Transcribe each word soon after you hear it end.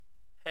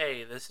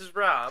Hey, this is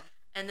Rob.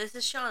 And this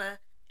is Shauna,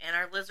 and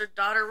our lizard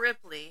daughter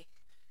Ripley.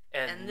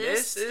 And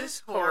this is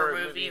Horror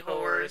Movie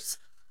Horrors.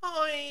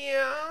 Oh,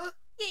 yeah.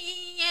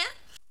 Yeah.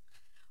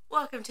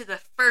 Welcome to the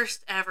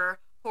first ever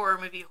Horror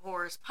Movie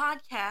Horrors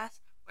podcast,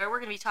 where we're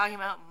going to be talking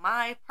about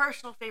my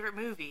personal favorite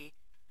movie,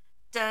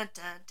 dun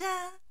dun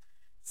dun,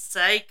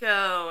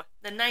 Psycho,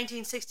 the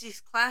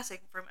 1960s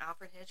classic from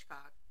Alfred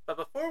Hitchcock. But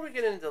before we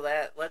get into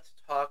that, let's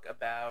talk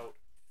about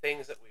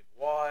things that we've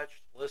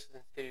watched,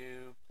 listened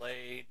to,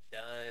 played,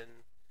 done.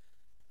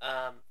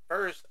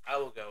 First, I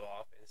will go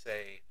off and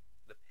say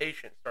The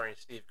Patient, starring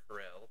Steve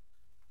Carell.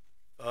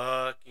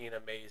 Fucking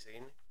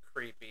amazing,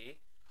 creepy,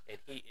 and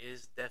he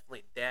is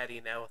definitely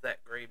daddy now with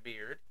that gray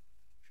beard.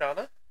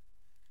 Shauna?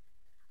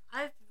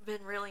 I've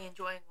been really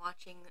enjoying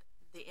watching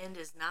The End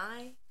Is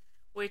Nigh,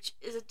 which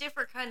is a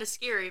different kind of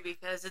scary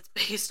because it's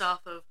based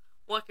off of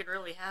what could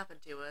really happen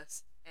to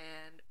us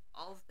and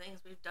all the things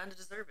we've done to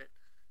deserve it.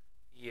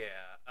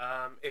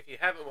 Yeah, if you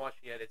haven't watched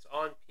it yet, it's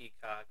on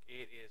Peacock.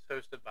 It is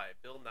hosted by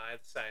Bill Nye,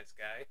 the Science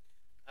Guy.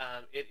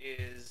 It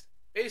is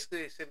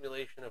basically a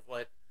simulation of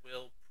what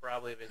will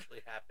probably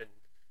eventually happen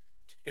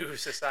to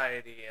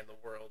society and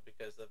the world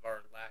because of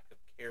our lack of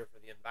care for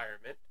the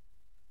environment.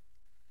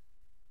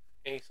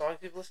 Any songs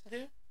you've listened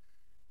to?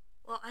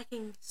 Well, I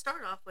can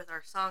start off with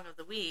our song of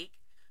the week.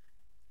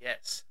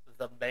 Yes,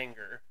 the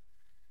banger.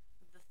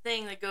 The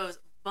thing that goes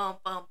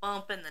bump, bump,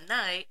 bump in the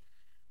night.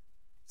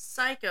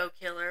 Psycho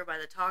Killer by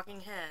the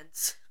Talking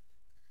Heads.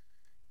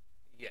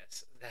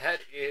 Yes,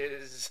 that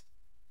is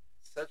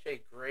such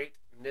a great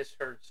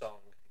misheard song,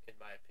 in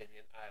my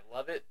opinion. I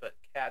love it, but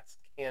Cats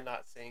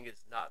Cannot Sing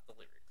is not the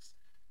lyrics.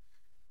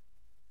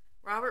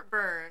 Robert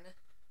Byrne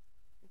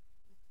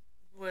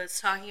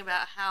was talking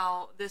about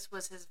how this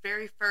was his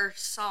very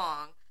first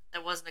song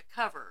that wasn't a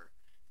cover.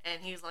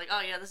 And he was like,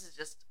 oh yeah, this is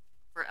just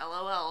for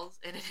LOLs.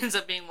 And it ends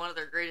up being one of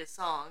their greatest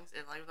songs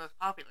and like the most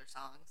popular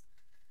songs.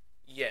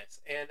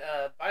 Yes, and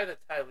by the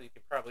title, you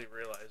can probably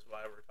realize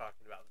why we're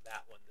talking about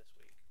that one this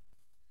week.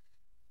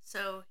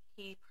 So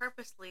he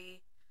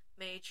purposely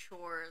made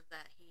sure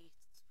that he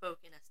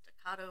spoke in a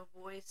staccato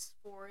voice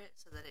for it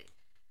so that it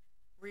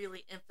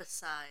really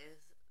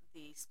emphasized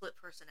the split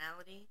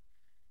personality.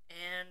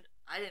 And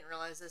I didn't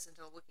realize this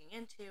until looking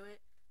into it,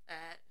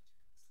 that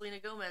Selena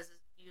Gomez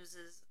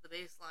uses the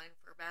bass line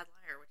for Bad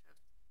Liar, which I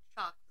was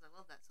shocked because I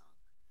love that song.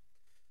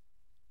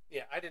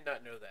 Yeah, I did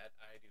not know that.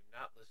 I do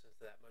not listen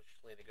to that much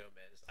Selena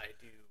Gomez. I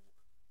do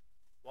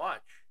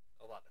watch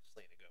a lot of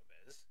Selena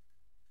Gomez.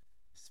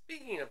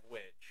 Speaking of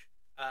which,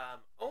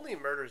 Only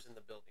Murders in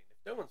the Building.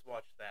 If no one's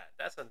watched that,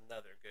 that's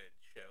another good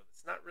show.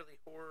 It's not really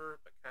horror,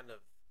 but kind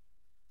of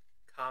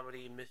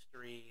comedy,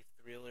 mystery,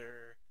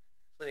 thriller.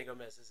 Selena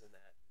Gomez is in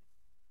that.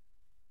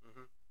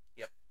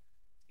 Yep.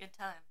 Good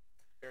time.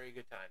 Very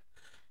good time.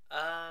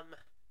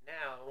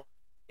 Now,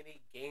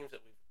 any games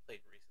that we've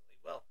played recently?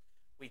 Well,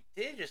 we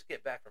did just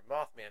get back from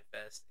Mothman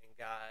Fest and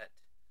got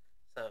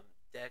some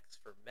decks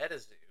for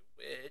MetaZoo,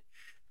 which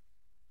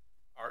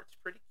art's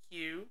pretty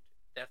cute.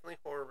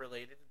 Definitely horror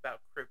related,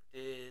 about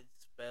cryptids,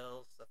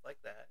 spells, stuff like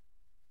that.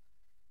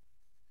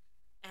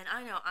 And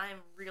I know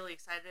I'm really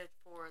excited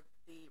for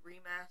the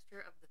remaster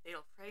of the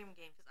Fatal Frame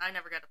game because I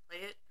never got to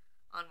play it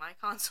on my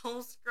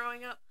consoles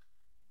growing up.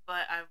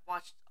 But I've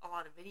watched a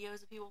lot of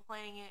videos of people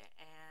playing it,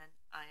 and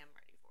I am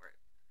ready for it.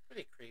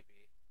 Pretty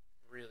creepy.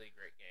 Really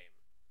great game.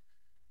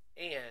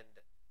 And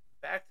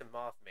back to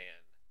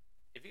Mothman.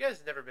 If you guys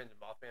have never been to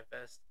Mothman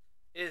Fest,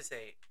 it is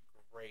a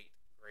great,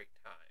 great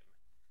time.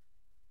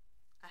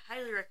 I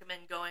highly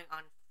recommend going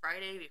on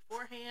Friday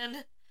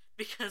beforehand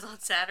because on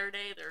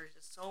Saturday there was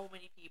just so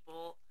many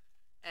people,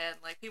 and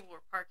like people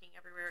were parking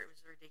everywhere. It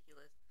was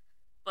ridiculous,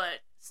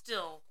 but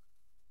still,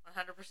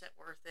 100%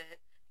 worth it.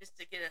 Just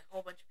to get a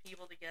whole bunch of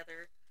people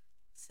together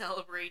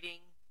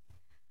celebrating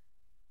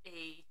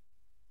a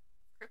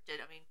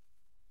cryptid. I mean,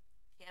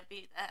 can't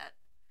beat that.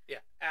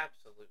 Yeah,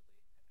 absolutely.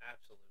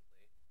 Absolutely.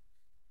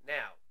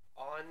 Now,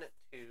 on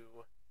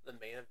to the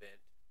main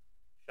event.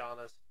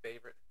 Shauna's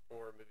favorite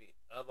horror movie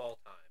of all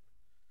time.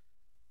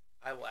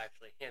 I will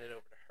actually hand it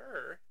over to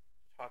her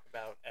to talk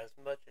about as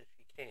much as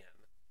she can.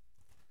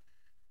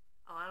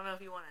 Oh, I don't know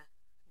if you want to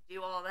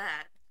do all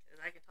that, because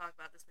I can talk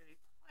about this movie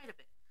quite a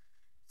bit.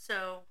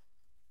 So,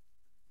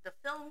 the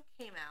film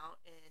came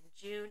out in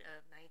June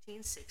of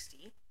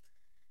 1960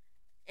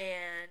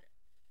 and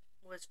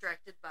was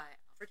directed by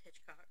Alfred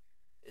Hitchcock.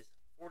 His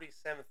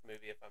 47th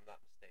movie, if I'm not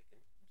mistaken.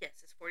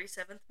 Yes, his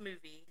 47th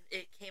movie.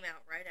 It came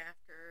out right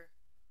after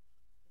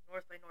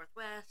North by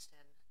Northwest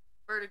and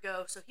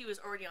Vertigo, so he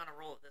was already on a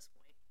roll at this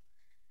point.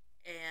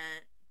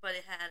 But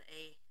it had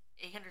a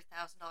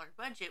 $800,000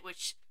 budget,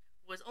 which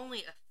was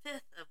only a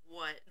fifth of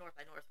what North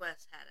by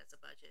Northwest had as a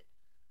budget,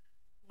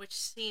 which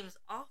seems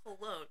awful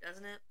low,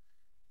 doesn't it?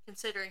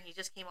 Considering he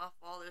just came off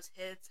of all those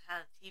hits,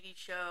 had a TV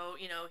show,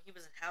 he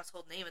was a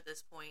household name at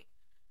this point.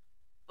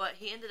 But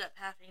he ended up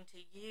having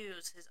to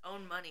use his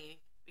own money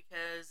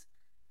because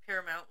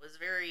Paramount was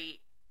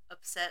very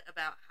upset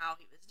about how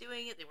he was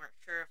doing it. They weren't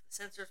sure if the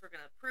censors were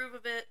going to approve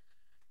of it.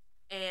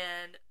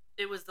 And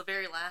it was the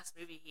very last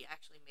movie he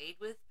actually made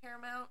with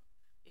Paramount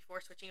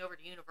before switching over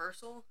to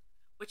Universal,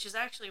 which is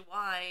actually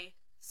why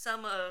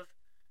some of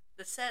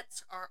the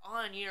sets are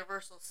on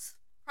Universal's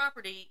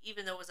property,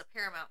 even though it was a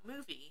Paramount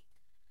movie,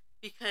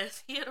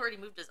 because he had already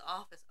moved his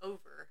office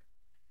over.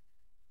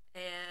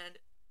 And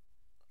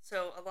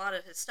so a lot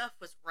of his stuff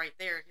was right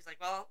there. He's like,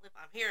 well, if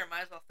I'm here, I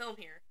might as well film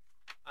here.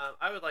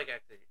 I would like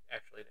actually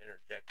to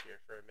interject here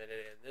for a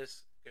minute, and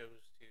this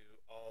goes to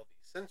all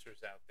the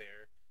censors out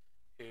there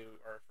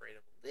who are afraid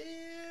of a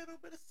little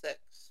bit of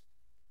sex.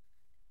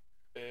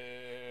 Boo.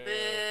 Boo.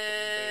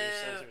 Boo,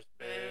 censors.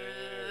 Boo.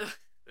 Boo.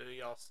 Boo,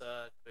 y'all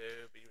suck.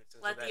 Boo. But you would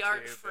censor Let that the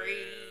art too.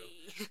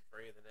 free. Boo.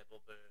 Free the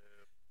nipple. Boo.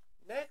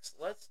 Next,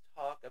 let's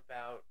talk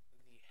about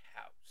the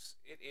house.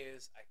 It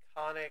is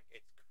iconic.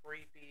 It's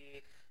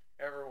creepy.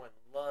 Everyone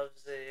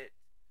loves it.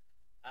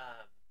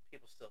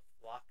 People still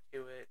flock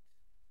to it.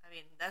 I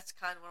mean, that's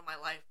kind of one of my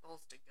life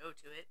goals, to go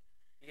to it.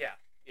 Yeah,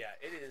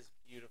 it is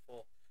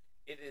beautiful.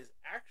 It is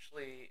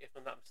actually, if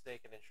I'm not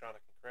mistaken, and Shauna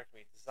can correct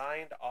me,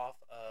 designed off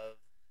of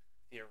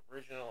the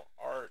original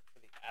art for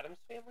the Addams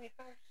Family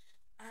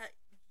house.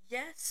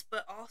 Yes,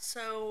 but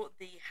also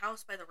the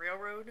House by the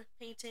Railroad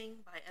painting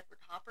by Edward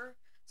Hopper.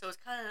 So it's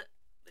kind of,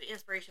 the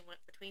inspiration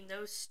went between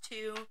those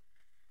two.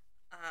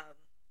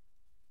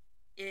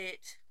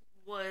 It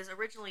was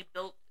originally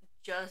built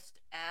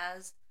just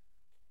as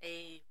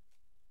the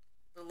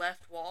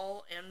left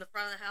wall and the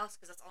front of the house,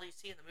 because that's all you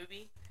see in the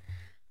movie.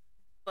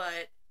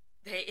 But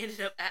they ended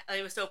up,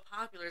 it was so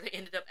popular, they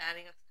ended up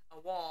adding a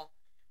wall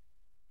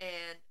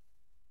and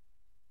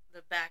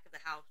the back of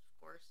the house,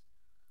 of course.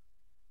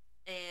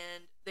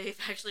 And they've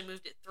actually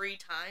moved it 3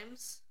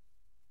 times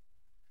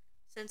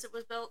since it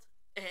was built.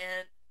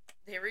 And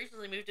they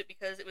originally moved it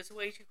because it was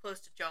way too close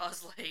to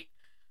Jaws Lake.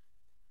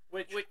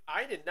 Which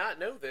I did not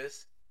know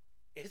this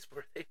is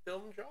where they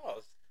filmed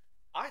Jaws.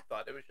 I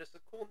thought it was just a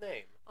cool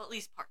name. Well, at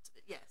least parts of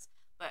it, yes.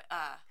 But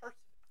Parts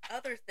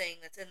other thing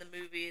that's in the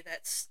movie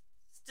that's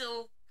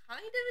still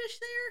kind of ish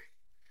there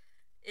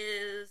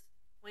is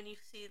when you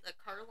see the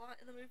car lot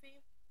in the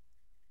movie.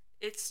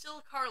 It's still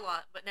a car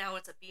lot, but now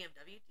it's a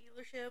BMW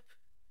dealership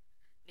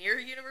near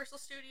Universal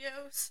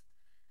Studios.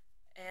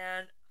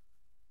 And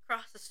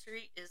across the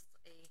street is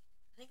I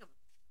think a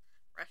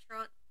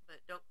restaurant, but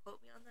don't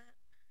quote me on that.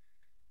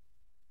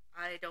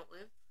 I don't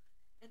live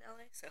in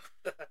LA, so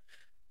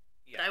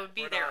yeah, I would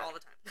be there all the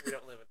time. We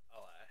don't live in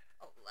LA.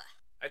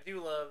 I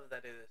do love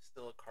that it is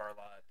still a car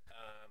lot.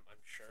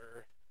 I'm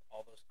sure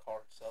all those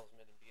car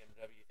salesmen in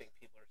BMW think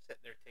people are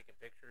sitting there taking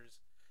pictures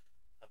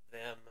of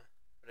them,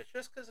 but it's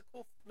just because a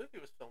cool movie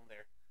was filmed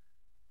there.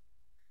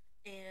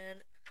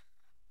 And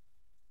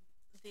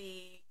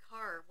the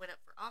car went up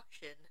for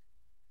auction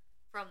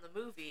from the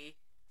movie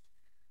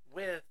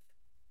with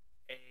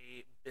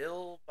a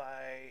bill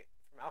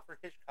from Alfred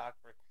Hitchcock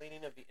for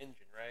cleaning of the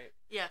engine, right?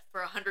 Yeah, for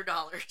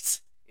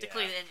 $100 to Yeah.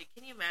 clean the engine.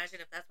 Can you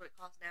imagine if that's what it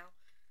costs now?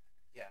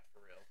 Yeah, for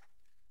real.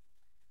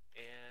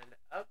 And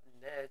up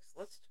next,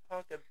 let's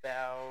talk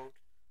about...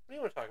 What do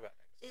you want to talk about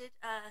next?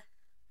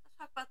 Let's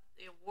talk about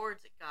the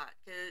awards it got,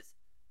 because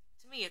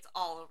to me it's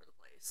all over the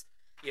place.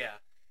 Yeah.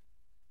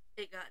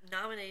 It got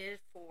nominated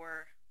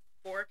for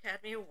 4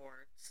 Academy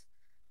Awards,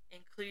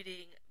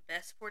 including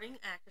Best Supporting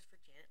Actress for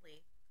Janet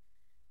Leigh,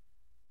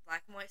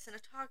 Black and White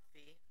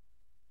Cinematography,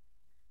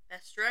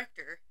 Best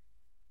Director,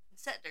 and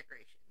Set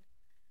Decoration.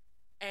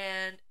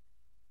 And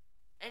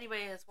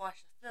anybody that's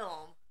watched the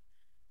film,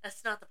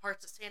 that's not the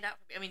parts that stand out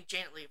for me. I mean,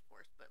 Janet Leigh, of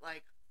course, but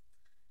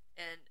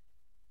and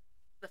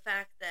the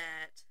fact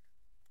that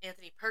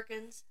Anthony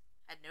Perkins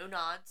had no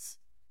nods,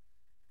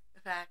 the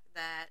fact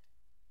that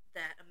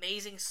that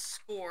amazing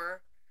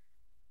score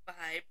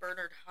by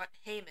Bernard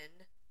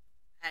Herrmann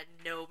had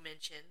no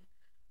mention.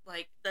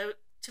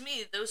 To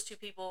me, those 2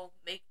 people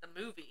make the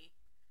movie.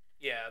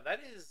 Yeah, that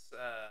is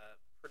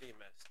pretty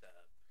messed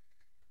up.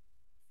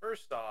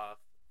 First off,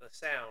 the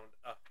sound,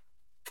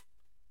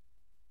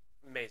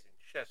 amazing,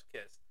 chef's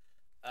kiss.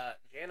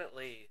 Janet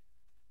Leigh,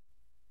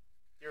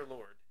 dear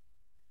Lord,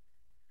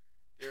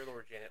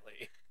 Janet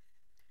Leigh,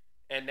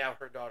 and now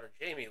her daughter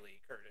Jamie Lee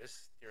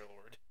Curtis, dear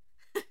Lord.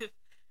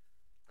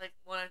 Like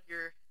one of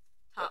your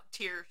top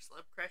tier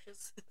celeb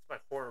crushes. It's my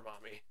horror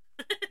mommy.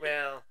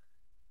 Well,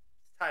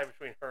 it's tied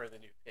between her and the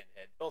new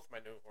Pinhead. Both my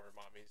new horror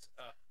mommies.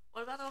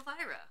 What about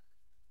Elvira?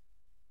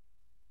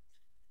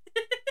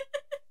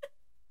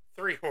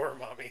 3 horror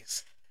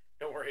mommies.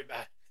 Don't worry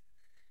about it.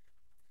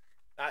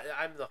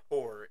 I'm the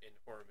whore in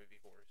horror movie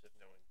horrors, if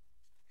no one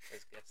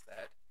has guessed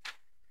that.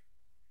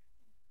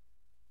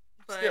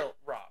 But still,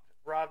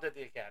 robbed at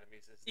the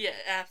academies is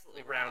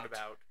absolutely the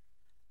roundabout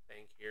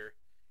thing here.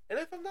 And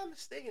if I'm not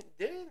mistaken,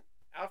 didn't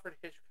Alfred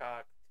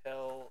Hitchcock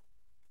tell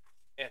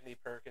Anthony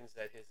Perkins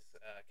that his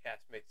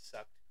castmates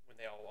sucked when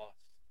they all lost?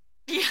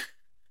 Yeah.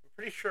 I'm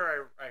pretty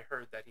sure I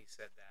heard that he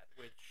said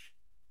that, which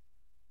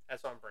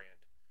that's on brand.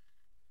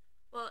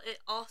 Well, it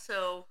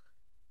also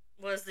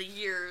was the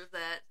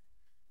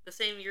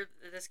same year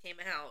that this came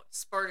out,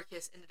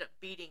 Spartacus ended up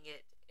beating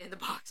it in the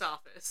box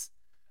office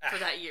for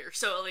that year.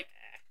 So,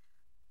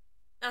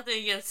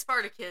 nothing against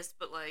Spartacus,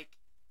 but,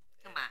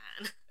 Come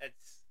on.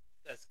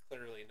 That's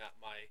clearly not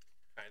my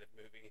kind of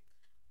movie.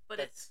 But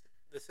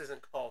this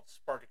isn't called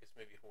Spartacus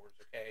Movie Whores,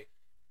 okay?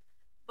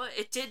 But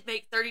it did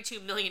make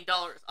 $32 million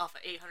off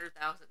of $800,000.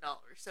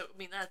 So I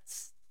mean that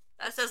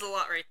says a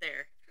lot right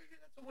there.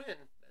 That's a win.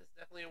 That's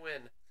definitely a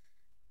win.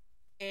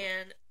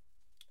 And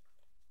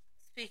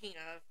speaking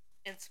of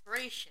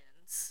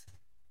inspirations,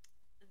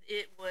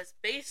 it was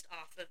based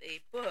off of a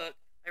book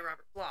by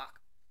Robert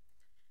Bloch.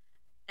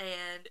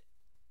 And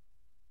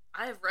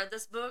I have read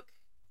this book.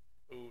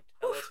 Ooh,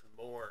 tell us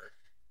more.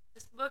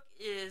 This book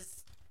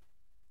is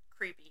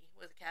creepy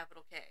with a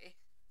capital K.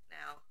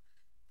 Now,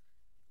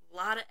 a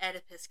lot of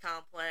Oedipus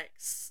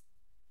complex,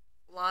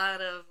 a lot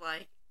of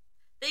like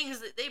things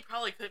that they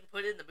probably couldn't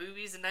put in the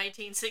movies in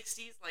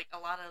 1960s, like a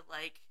lot of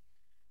like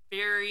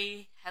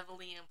very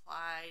heavily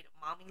implied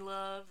mommy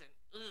love and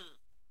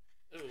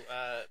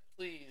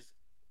please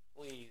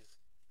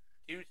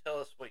do tell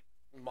us what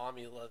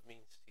mommy love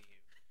means to you,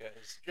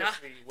 because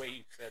just the way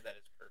you said that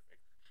is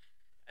perfect.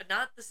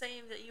 Not the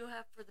same that you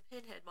have for the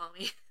Pinhead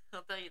mommy.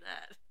 I'll tell you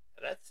that.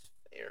 That's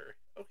fair.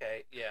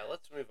 Okay, yeah,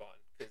 let's move on,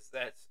 because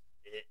that's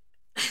it.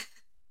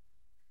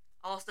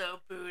 Also,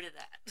 boo to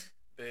that.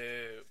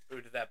 Boo.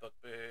 Boo to that book,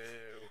 boo.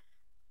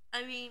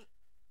 I mean,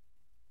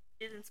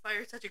 it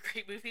inspired such a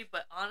great movie,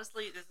 but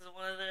honestly, this is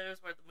one of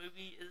those where the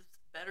movie is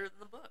better than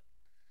the book.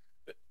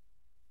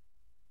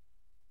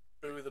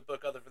 Boo the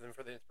book other than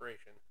for the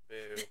inspiration.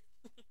 Boo.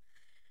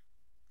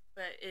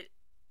 But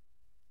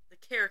the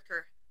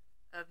character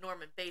of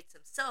Norman Bates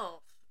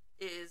himself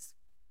is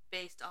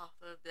based off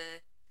of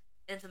the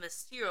infamous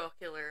serial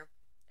killer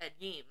Ed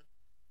Gein.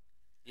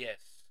 Yes.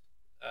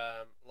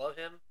 Love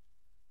him.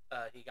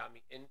 He got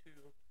me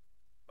into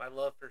my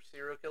love for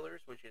serial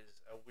killers, which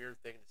is a weird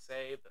thing to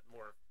say, but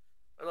more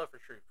my love for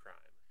true crime.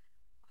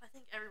 I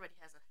think everybody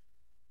has a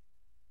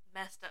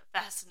messed up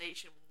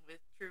fascination with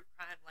true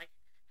crime, like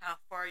how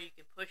far you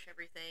can push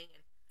everything.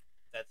 And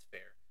that's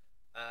fair.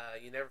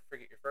 You never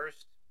forget your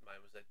first.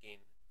 Mine was Ed Gein.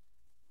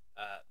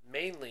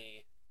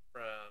 Mainly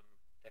from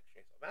Texas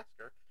Chainsaw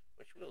Massacre,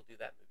 which we'll do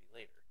that movie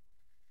later.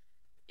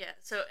 Yeah,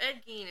 so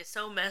Ed Gein is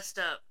so messed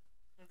up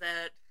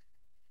that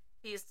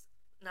he's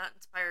not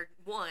inspired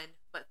one,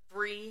 but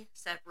 3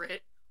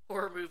 separate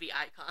horror movie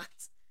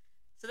icons.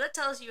 So that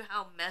tells you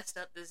how messed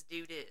up this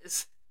dude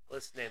is.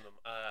 Let's name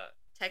them.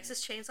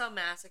 Texas Chainsaw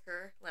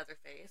Massacre,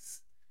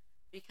 Leatherface,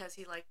 because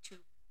he liked to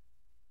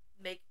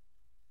make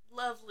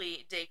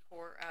lovely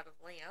decor out of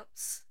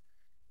lamps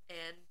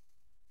and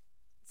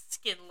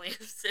skin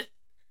lamps and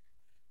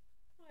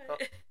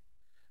what?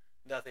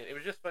 Nothing. It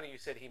was just funny you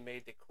said he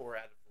made decor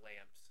out of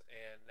lamps,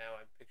 and now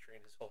I'm picturing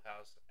his whole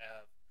house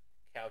of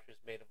couches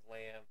made of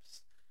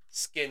lamps,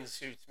 skin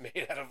suits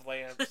made out of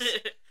lamps.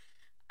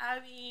 I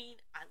mean,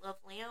 I love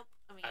lamp.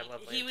 I mean,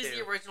 love he lamp was too.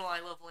 the original I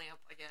love lamp,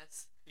 I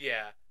guess.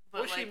 Yeah.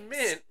 But what she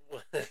meant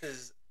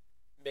was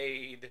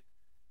made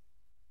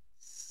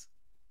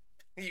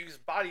use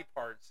body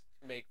parts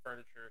to make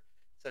furniture,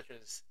 such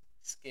as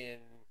skin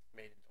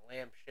made into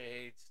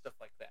lampshades, stuff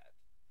like that.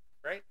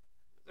 Right?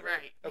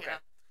 Right. Okay.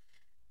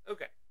 Yeah.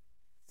 Okay.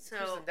 So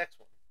who's the next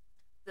one?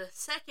 The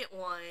second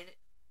one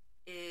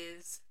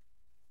is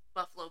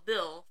Buffalo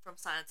Bill from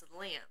Silence of the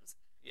Lambs.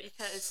 Yes.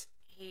 Because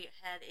he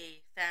had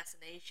a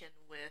fascination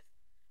with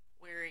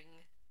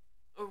wearing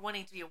or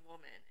wanting to be a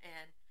woman,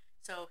 and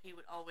so he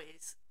would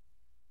always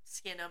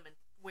skin them and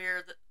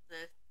wear the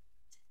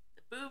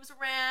boobs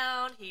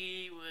around.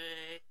 He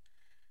would,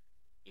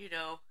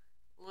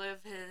 live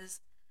his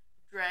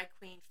drag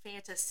queen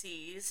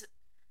fantasies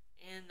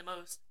in the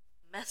most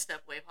messed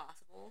up way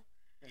possible.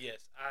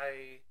 Yes,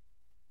 I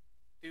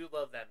do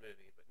love that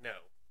movie, but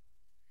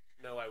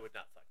no, I would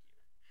not fuck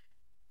you.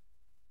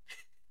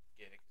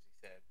 Get it? Because he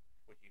said,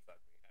 "Would you fuck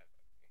me?" I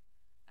fuck me.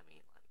 I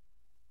mean, like,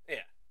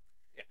 yeah.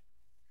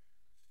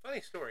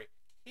 Funny story.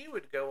 He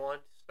would go on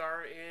to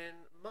star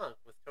in Monk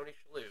with Tony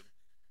Shalhoub.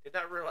 Did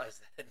not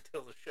realize that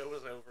until the show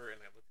was over,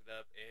 and I looked it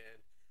up,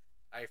 and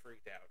I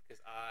freaked out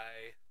because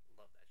I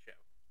love that show.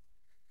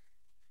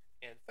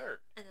 And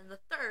then the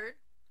third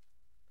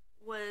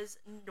was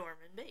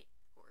Norman Bates,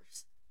 of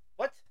course.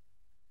 What?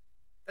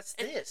 That's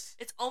this.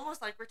 It's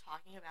almost like we're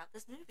talking about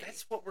this movie.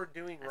 That's what we're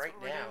doing That's right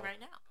what now. We're doing right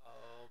now.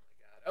 Oh my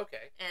god.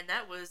 Okay. And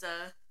that was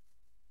the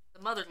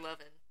mother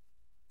loving.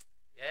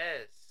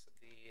 Yes,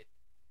 the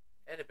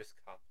Oedipus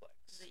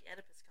complex. The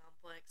Oedipus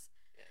complex.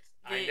 Yes,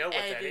 I know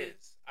what that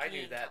is. I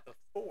knew that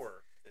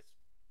before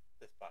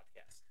this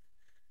podcast.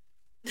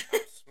 I'm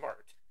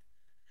smart.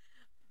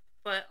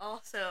 But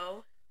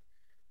also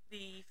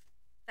the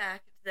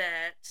fact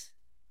that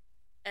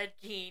Ed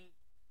Gein,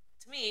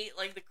 to me,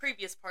 like the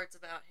creepiest parts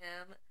about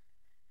him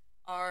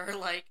are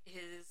like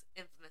his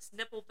infamous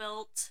nipple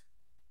belt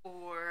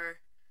or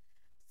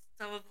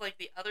some of like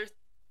the other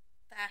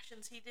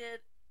fashions he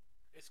did.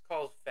 It's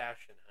called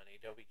fashion, honey.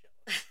 Don't be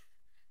jealous.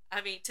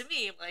 I mean, to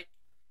me, like,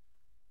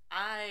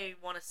 I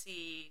want to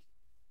see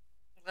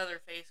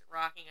Leatherface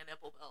rocking a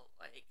nipple belt.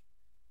 Like,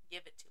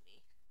 give it to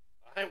me.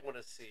 I want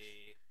to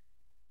see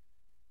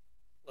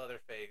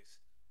Leatherface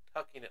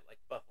tucking it like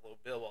Buffalo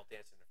Bill while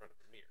dancing in front of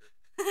a mirror.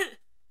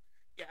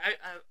 Yeah,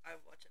 I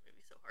watch that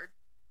movie so hard.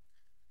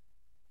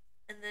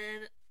 And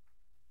then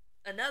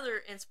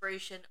another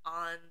inspiration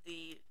on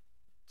the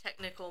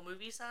technical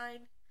movie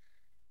side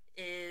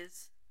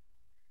is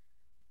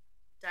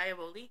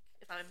Diabolique,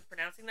 if I'm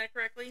pronouncing that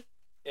correctly.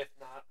 If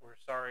not, we're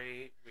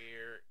sorry.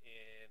 We're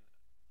in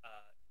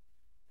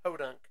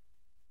Podunk,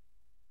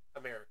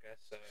 America,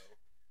 so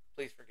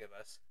please forgive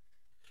us.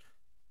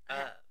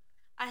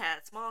 I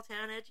had small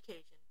town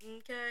education.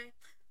 Okay.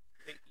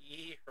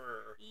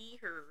 Her.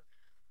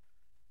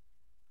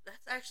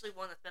 That's actually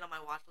one that's been on my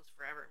watch list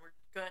forever, and we're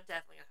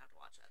definitely gonna have to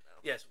watch that though.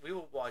 Yes, we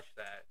will watch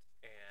that,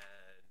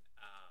 and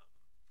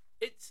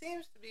it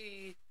seems to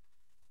be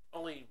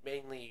only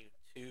mainly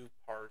two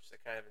parts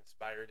that kind of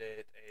inspired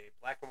it: a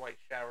black and white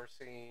shower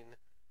scene,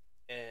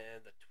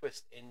 and the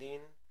twist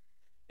ending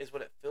is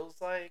what it feels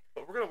like.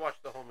 But we're gonna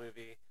watch the whole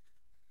movie.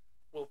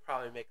 We'll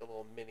probably make a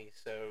little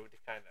mini-so to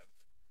kind of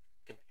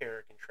compare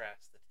and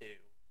contrast the two.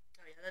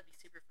 Oh yeah, that'd be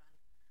super fun.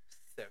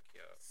 So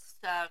cute.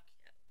 So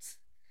cute.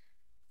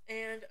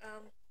 And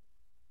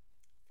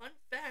fun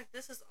fact: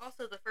 this is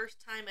also the first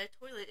time a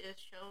toilet is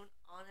shown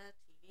on a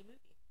TV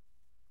movie,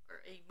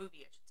 or a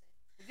movie, I should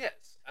say.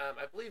 Yes,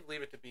 I believe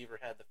Leave It to Beaver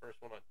had the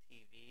first one on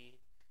TV,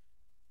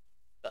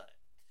 but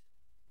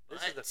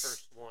this is the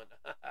first one.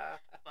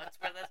 That's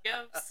where that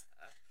goes.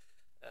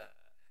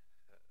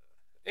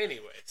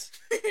 Anyways,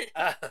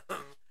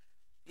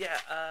 yeah,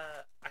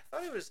 I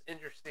thought it was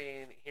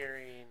interesting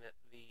hearing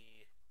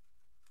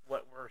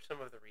what were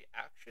some of the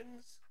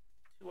reactions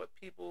to what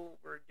people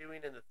were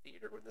doing in the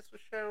theater when this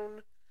was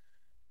shown.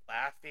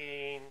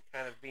 Laughing,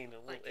 kind of being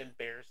a little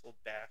embarrassed, a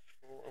little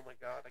bashful. Oh my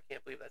god, I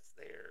can't believe that's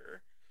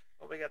there.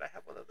 Oh my god, I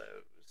have one of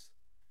those.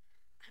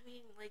 I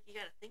mean, like, you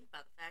gotta think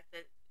about the fact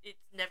that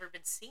it's never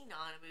been seen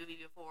on a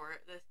movie before.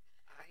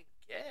 I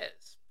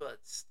guess, but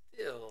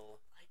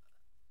still. Like,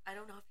 I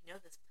don't know if you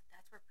know this, but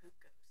that's where poop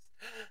goes.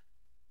 Oh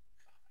my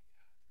god.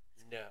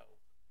 No.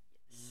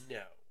 Yes.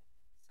 No.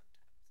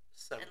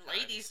 Sometimes. And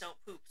ladies don't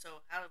poop,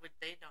 so how would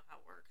they know how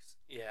it works?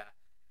 Yeah.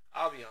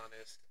 I'll be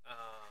honest.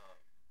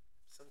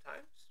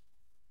 Sometimes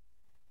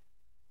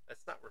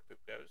that's not where poop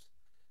goes.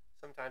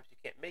 Sometimes you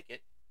can't make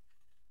it,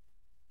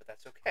 but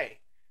that's okay.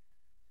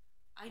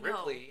 I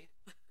know.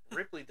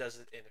 Ripley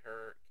does it in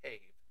her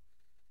cave,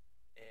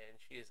 and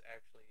she is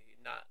actually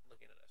not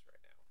looking at us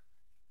right now.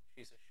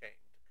 She's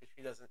ashamed because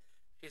she doesn't.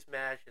 She's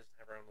mad. She doesn't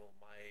have her own little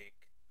mic,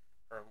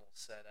 her own little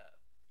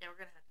setup. Yeah, we're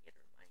gonna have to get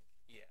her a mic.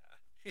 Yeah,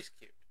 she's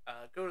cute.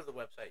 Go to the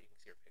website. You can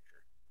see her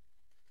picture.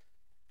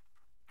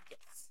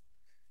 Yes.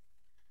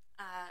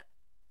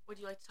 Would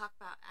you like to talk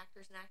about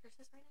actors and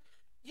actresses right now?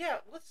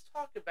 Yeah, let's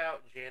talk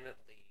about Janet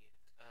Leigh,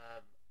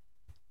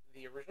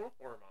 the original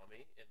horror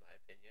mommy, in my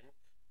opinion,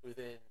 who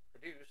then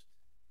produced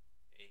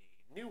a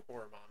new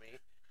horror mommy.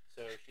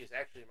 So she's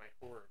actually my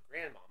horror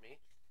grandmommy.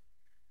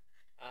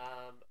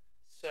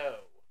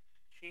 So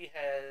she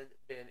had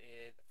been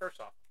in.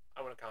 First off,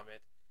 I want to comment.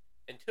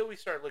 Until we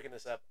started looking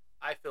this up,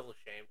 I feel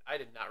ashamed. I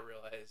did not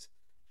realize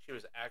she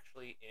was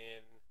actually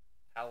in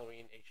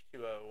Halloween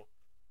H2O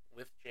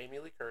with Jamie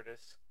Lee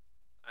Curtis.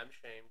 I'm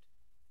ashamed,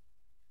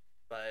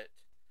 but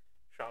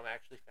Sean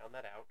actually found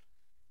that out.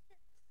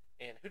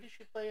 And who did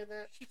she play in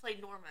that? She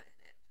played Norma in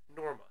it.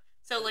 Norma.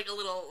 So, like, a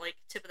little, like,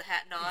 tip of the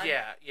hat nod?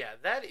 Yeah,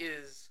 that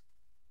is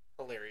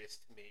hilarious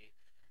to me.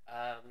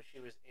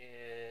 She was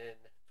in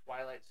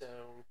Twilight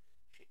Zone.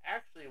 She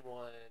actually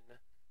won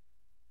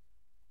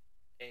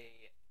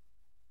a...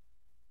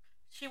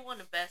 She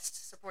won a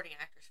Best Supporting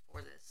Actress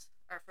for this.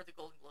 Or for the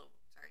Golden Globe,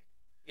 sorry.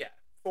 Yeah,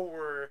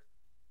 for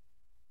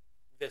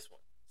this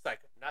one.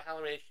 Psycho. Not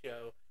Halloween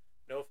H2O.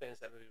 No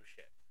offense, that movie was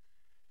shit.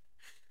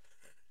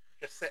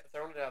 Just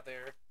throwing it out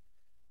there.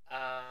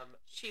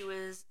 She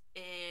was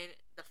in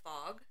The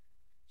Fog.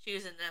 She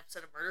was in an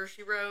episode of Murder,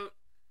 She Wrote.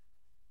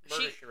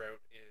 Murder, She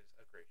Wrote is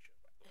a great show,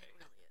 by the way.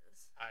 It really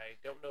is. I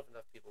don't know if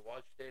enough people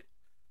watched it.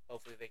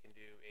 Hopefully they can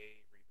do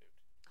a reboot.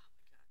 Oh my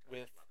god.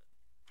 With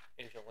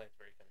Angela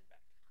Lansbury coming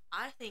back.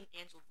 I think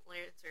Angela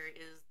Lansbury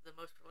is the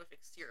most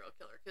prolific serial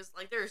killer. Because,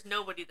 like, there's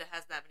nobody that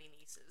has that many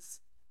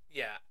nieces.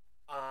 Yeah.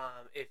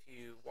 If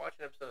you watch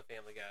an episode of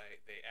Family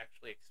Guy, they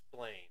actually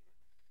explain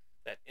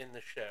that in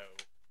the show,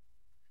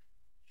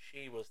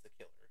 she was the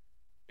killer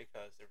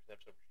because there was an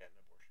episode where she had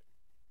an abortion.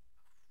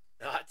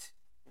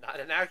 Not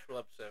an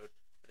actual episode,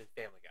 but in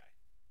Family Guy.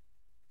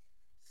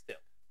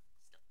 Still.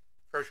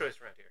 Pro-choice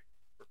around here.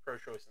 We're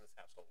pro-choice in this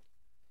household.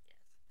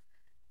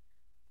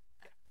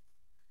 Yes. Yeah.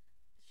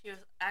 She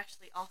was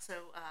actually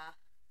also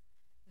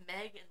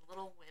Meg in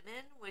Little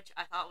Women, which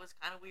I thought was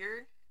kind of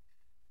weird.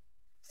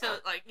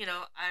 So, like, you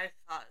know, I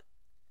thought...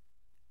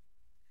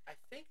 I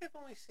think I've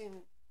only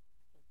seen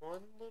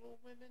one Little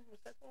Women.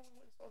 Was that the one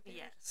we saw?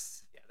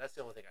 Yes. Yeah, that's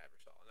the only thing I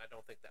ever saw, and I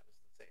don't think that was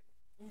the same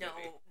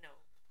movie. No.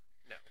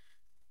 No.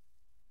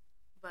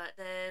 But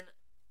then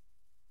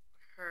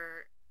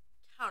her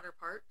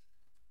counterpart,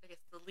 I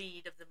guess the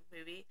lead of the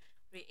movie,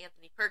 would be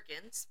Anthony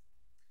Perkins.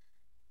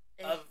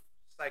 Of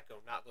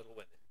Psycho, not Little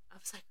Women.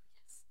 Of Psycho,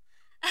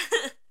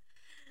 yes.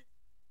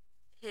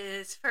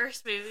 His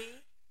first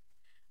movie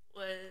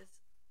was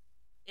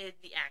in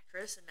The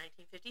Actress in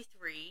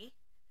 1953.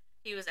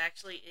 He was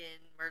actually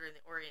in Murder in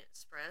the Orient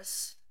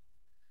Express,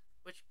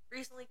 which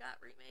recently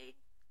got remade,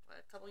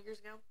 a couple years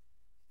ago.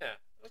 Yeah,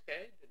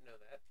 okay, didn't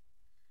know that.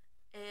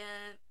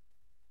 And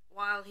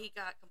while he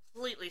got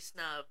completely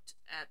snubbed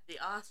at the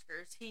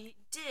Oscars, he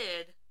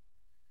did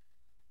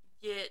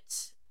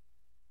get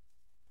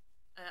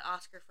an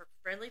Oscar for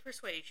Friendly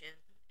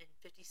Persuasion in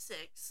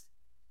 '56,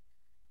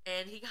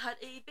 and he got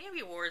a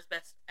Bambi Awards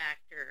Best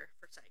Actor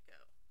for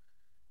Psycho.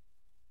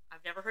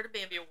 I've never heard of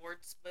Bambi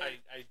Awards, but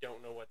I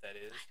don't know what that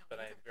is, but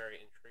I am very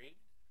intrigued.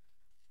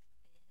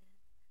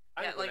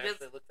 I'm going to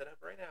actually look that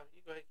up right now.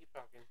 You go ahead, keep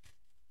talking.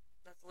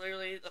 That's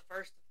literally the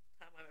first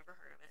time I've ever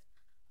heard of it.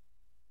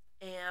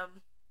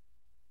 And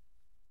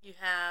you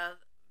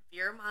have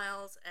Vera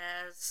Miles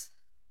as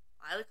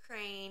Lila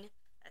Crane.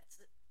 That's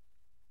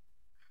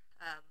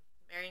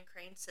Marion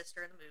Crane's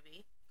sister in the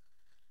movie.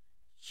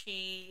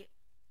 She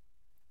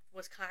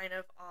was kind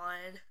of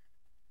on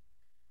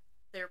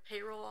their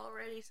payroll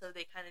already, so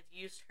they kind of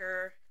used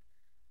her.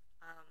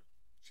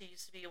 She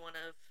used to be one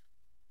of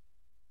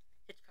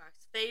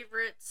Hitchcock's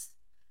favorites,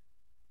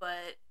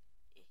 but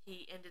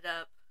he ended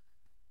up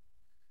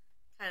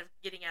kind of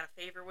getting out of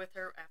favor with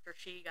her after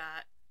she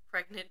got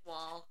pregnant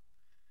while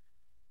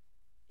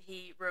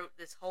he wrote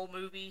this whole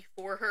movie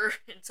for her,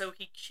 and so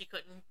she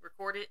couldn't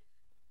record it.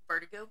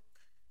 Vertigo.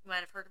 You might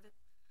have heard of it.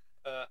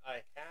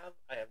 I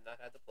have not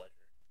had the pleasure.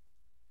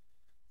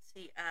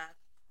 See,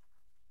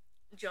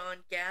 John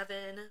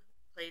Gavin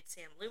played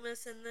Sam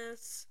Loomis in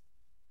this.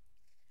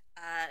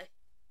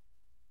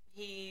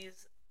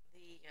 He's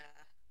the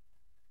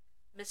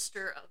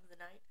Mister of the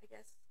Night, I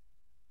guess.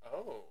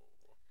 Oh.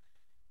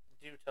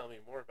 Do tell me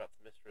more about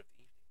the Mister of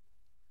the Evening.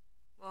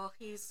 Well,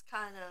 he's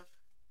kind of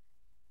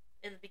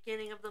in the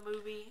beginning of the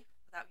movie,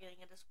 without getting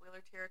into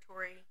spoiler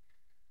territory.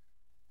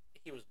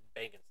 He was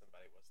banging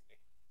somebody, wasn't he?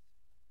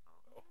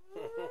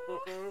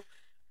 Oh.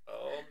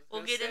 Oh,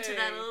 we'll get into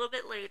that a little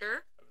bit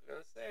later. I was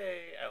going to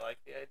say, I like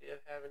the idea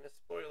of having a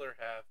spoiler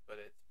half, but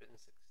it's been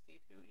 62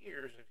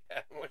 years if you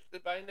haven't watched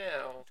it by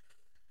now.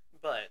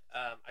 But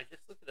I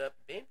just looked it up.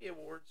 Bambi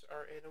Awards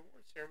are an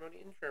award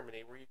ceremony in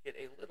Germany where you get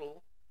a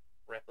little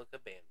replica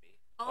Bambi.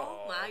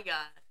 Oh my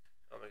god.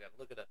 Oh my god,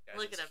 look it up, guys.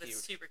 Look it up, cute.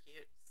 it's super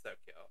cute. So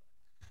cute.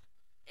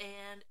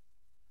 And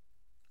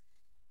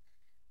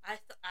I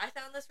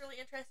found this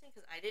really interesting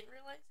because I didn't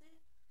realize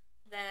it,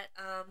 that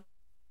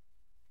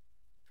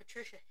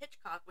Patricia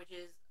Hitchcock, which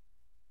is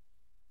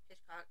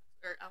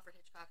Alfred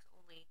Hitchcock's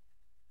only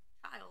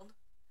child,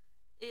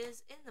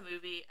 is in the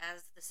movie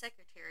as the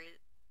secretary.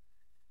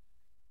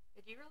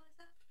 Did you realize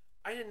that?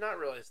 I did not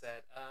realize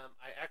that.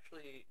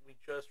 We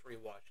just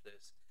rewatched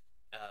this,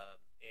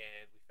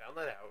 and we found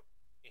that out.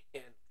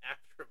 And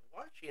after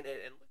watching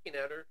it and looking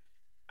at her,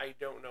 I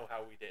don't know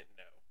how we didn't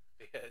know,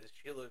 because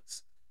she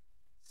looks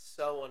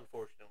so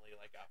unfortunately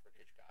like Alfred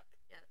Hitchcock.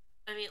 Yeah,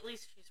 I mean, at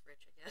least she's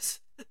rich, I guess.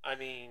 I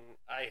mean,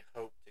 I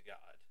hope to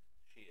God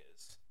she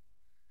is,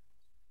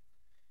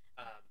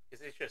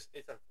 because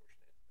it's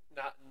unfortunate.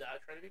 Not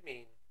trying to be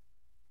mean,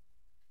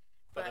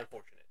 but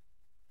unfortunate.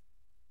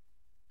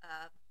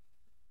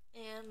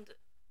 And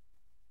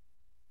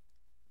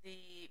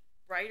the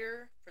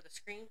writer for the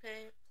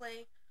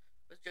screenplay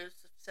was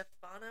Joseph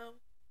Stefano.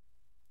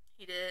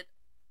 He did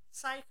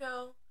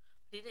Psycho.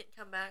 He didn't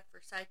come back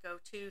for Psycho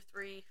 2,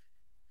 3,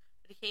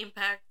 but he came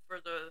back for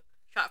the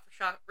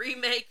shot-for-shot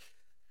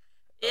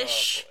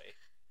remake-ish. Oh boy.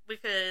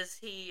 Because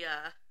he,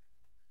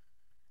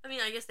 I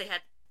mean, I guess they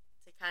had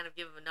to kind of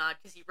give him a nod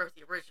because he wrote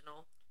the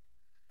original.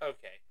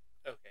 Okay.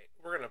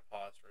 We're going to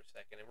pause for a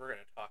second, and we're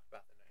going to talk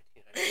about the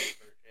 1998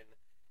 version.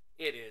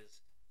 It is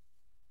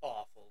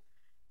awful.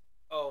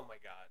 Oh my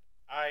god.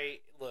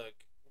 Look,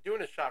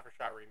 doing a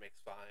shot-for-shot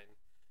remake's fine,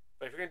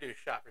 but if you're going to do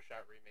a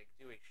shot-for-shot remake,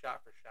 do a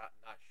shot-for-shot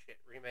not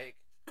shit remake.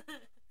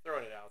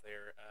 Throwing it out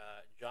there.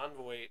 Jon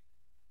Voight.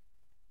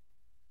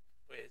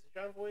 Wait, is it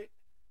Jon Voight?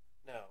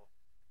 No.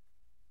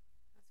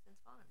 That's Vince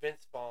Vaughn.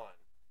 Vince Vaughn.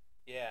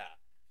 Yeah.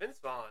 Vince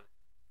Vaughn.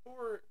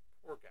 Poor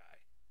guy.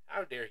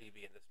 How dare he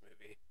be in this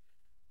movie?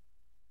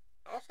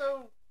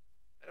 Also,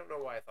 I don't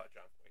know why I thought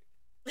Jon Voight.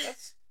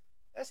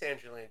 That's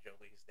Angelina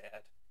Jolie's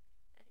dad.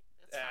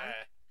 That's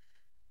fine.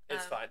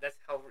 It's fine. That's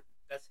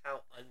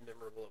how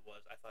unmemorable it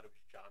was. I thought it was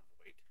Jon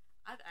Voight.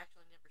 I've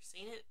actually never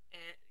seen it,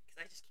 because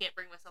I just can't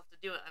bring myself to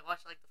do it. I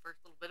watched like the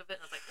first little bit of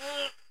it, and I was like,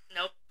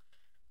 nope,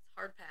 it's a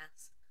hard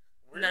pass.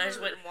 And then I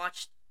just went and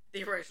watched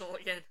the original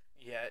again.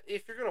 Yeah,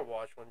 if you're gonna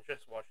watch one,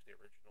 just watch the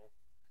original.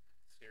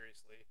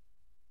 Seriously.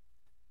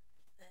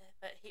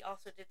 But he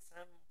also did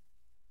some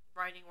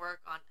writing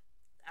work on the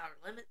Outer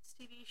Limits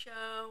TV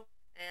show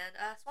and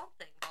Swamp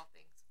Thing, of all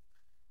things.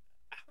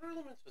 Outer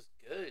Limits was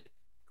good.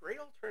 Great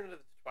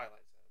alternative to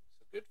Twilight Zone,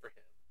 so good for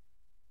him.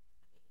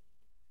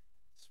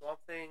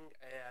 Swamp Thing,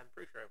 I'm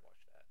pretty sure I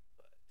watched that,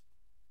 but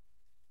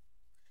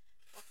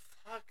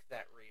fuck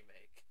that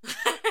remake.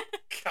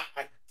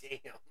 God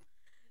damn.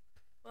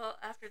 Well,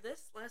 after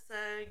this, let's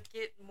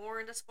get more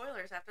into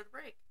spoilers after the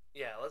break.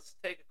 Yeah, let's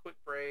take a quick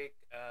break.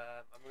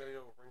 I'm gonna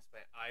go rinse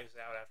my eyes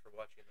out after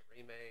watching the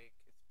remake.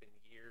 It's been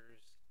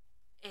years.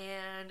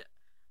 And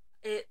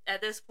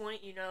at this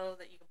point, you know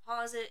that you can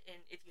pause it, and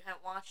if you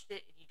haven't watched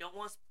it and you don't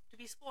want to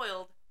be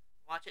spoiled,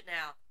 watch it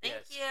now. Thank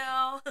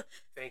Yes. you.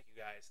 Thank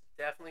you guys.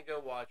 Definitely go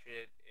watch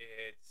it.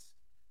 It's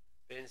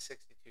been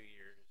 62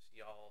 years.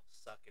 Y'all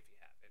suck if you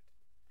haven't.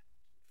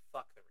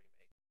 Fuck the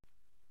remake.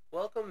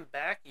 Welcome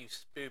back, you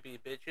spoopy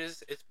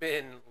bitches. It's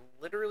been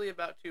literally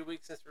about 2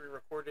 weeks since we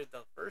recorded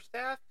the first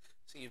half,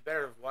 so you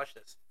better have watched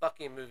this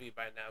fucking movie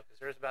by now, because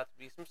there's about to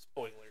be some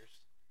spoilers.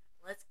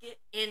 Let's get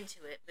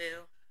into it,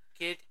 boo.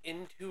 Get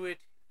into it,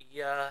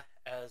 yeah,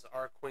 as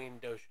our queen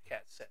Doja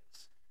Cat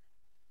says.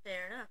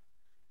 Fair enough.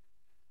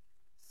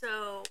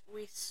 So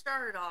we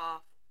started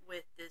off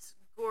with this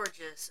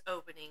gorgeous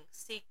opening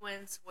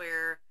sequence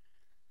where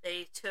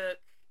they took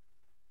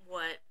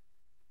what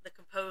the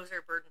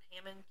composer Burton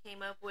Hammond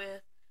came up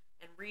with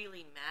and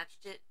really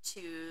matched it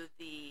to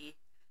the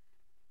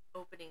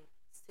opening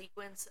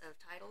sequence of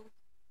Title.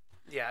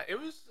 Yeah, it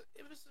was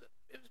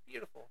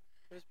beautiful.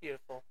 It was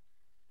beautiful.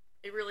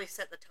 It really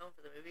set the tone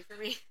for the movie for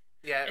me.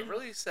 Yeah, it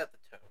really set the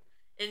tone.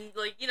 And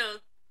like, you know,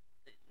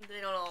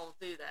 they don't all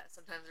do that.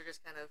 Sometimes they're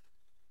just kind of,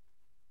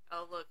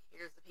 oh look,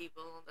 here's the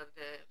people, da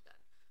da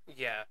da.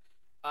 Yeah.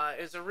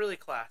 It's a really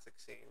classic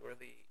scene where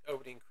the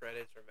opening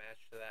credits are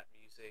matched to that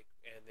music,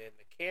 and then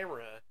the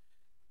camera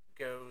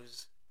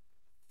goes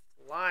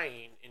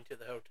flying into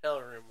the hotel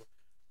room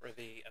where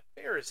the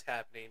affair is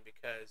happening,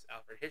 because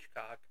Alfred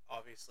Hitchcock,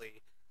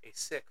 obviously a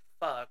sick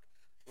fuck,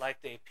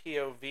 liked a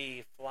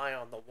POV fly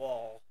on the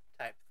wall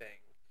type thing.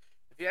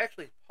 If you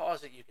actually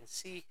pause it, you can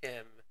see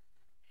him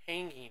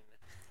hanging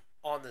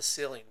on the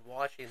ceiling,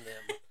 watching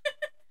them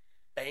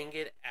bang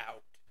it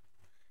out.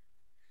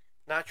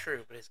 Not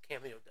true, but his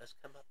cameo does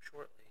come up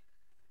shortly.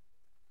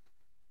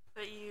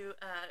 But you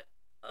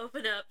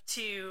open up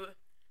to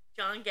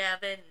John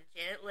Gavin and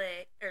Janet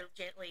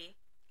Leigh,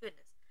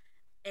 goodness,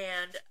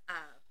 and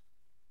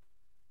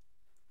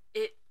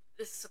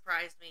this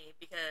surprised me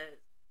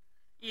because,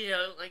 you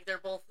know, like, they're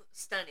both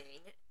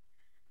stunning.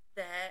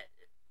 That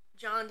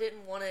John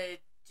didn't want to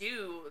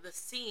do the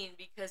scene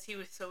because he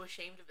was so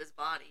ashamed of his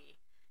body.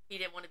 He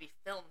didn't want to be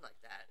filmed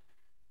like that.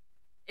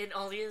 And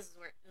all he is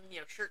wearing, you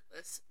know,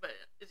 shirtless, but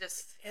it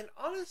just... And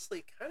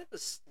honestly, kind of a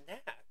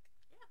snack.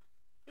 Yeah.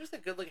 It was a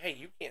good look. Hey,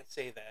 you can't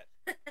say that.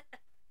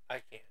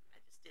 I can. I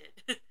just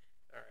did.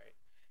 Alright.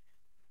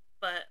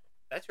 But...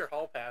 That's your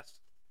hall pass.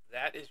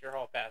 That is your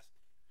hall pass.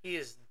 He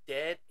is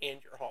dead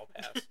and your hall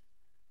pass.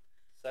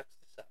 Sucks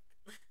to suck.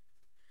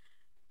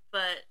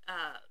 But,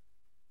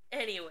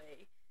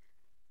 anyway.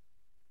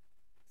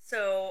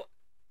 So,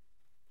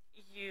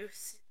 you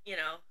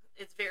know,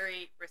 it's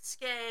very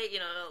risque, you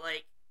know,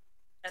 like,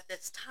 at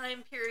this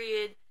time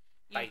period,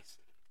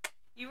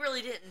 you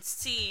really didn't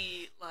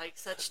see, like,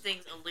 such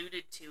things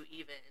alluded to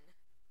even.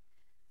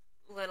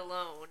 Let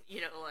alone,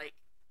 you know, like,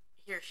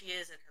 here she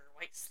is in her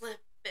white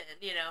slip,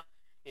 and, you know,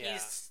 yeah.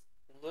 he's...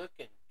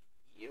 looking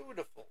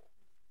beautiful.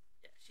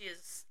 Yeah, she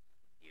is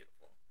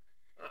beautiful.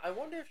 I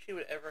wonder if she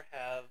would ever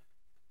have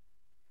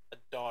a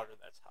daughter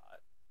that's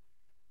hot.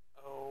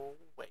 Oh,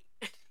 wait.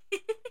 She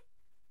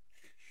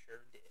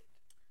sure did.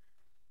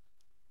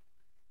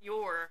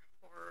 Or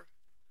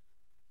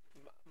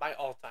my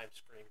all-time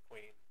scream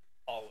queen,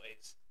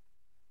 always.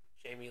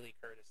 Jamie Lee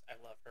Curtis. I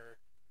love her.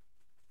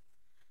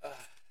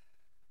 Oh,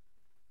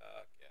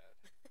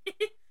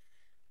 God.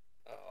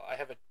 Oh, I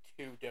have a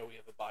too doughy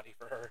of a body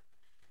for her.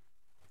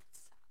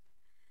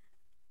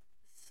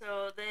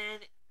 So then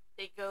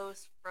it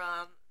goes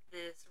from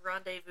this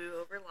rendezvous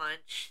over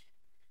lunch.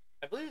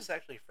 I believe it's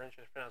actually French.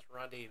 It's pronounced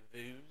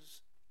rendezvous.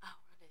 Oh,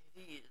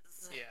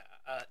 rendezvous.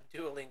 Yeah,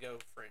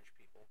 Duolingo French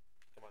people.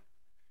 Come on.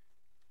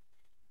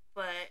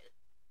 But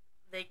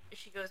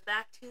she goes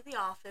back to the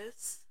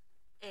office,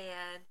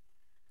 and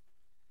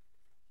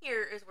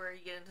here is where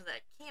you get into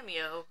that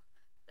cameo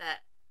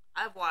that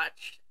I've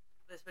watched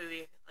this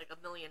movie like a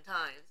million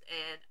times,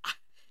 and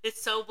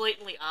it's so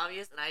blatantly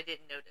obvious, and I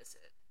didn't notice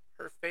it.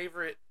 Her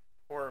favorite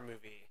horror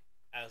movie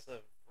as of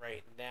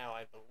right now,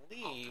 I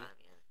believe.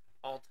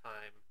 All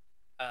time.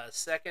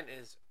 Second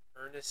is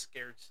Ernest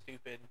Scared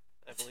Stupid,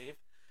 I believe.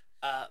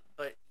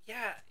 But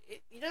yeah,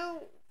 you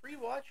know,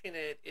 rewatching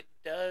it, it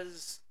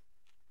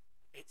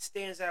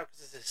stands out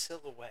because it's a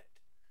silhouette.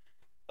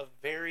 A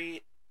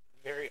very,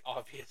 very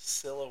obvious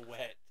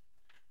silhouette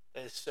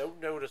that is so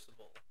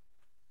noticeable.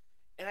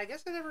 And I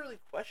guess I never really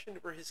questioned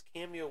where his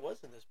cameo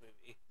was in this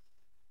movie.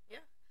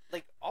 Yeah.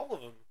 Like, all of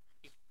them,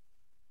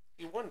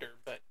 you wonder,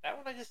 but that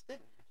one I just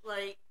didn't.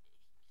 Like,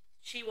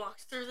 she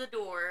walks through the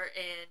door,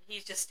 and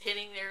he's just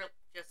standing there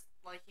just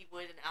like he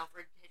would in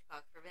Alfred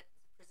Hitchcock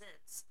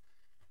Presents.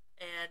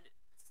 And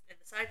in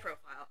the side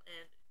profile,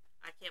 and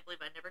I can't believe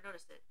I never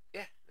noticed it.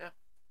 Yeah, no.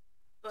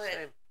 But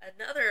same.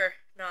 Another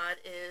nod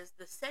is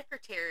the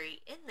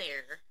secretary in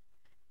there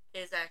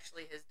is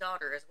actually his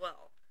daughter as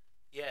well.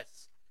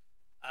 Yes.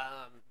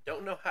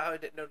 Don't know how I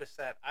didn't notice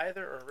that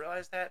either or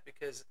realize that,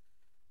 because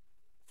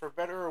for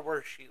better or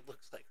worse, she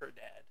looks like her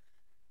dad.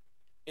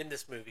 In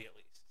this movie, at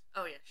least.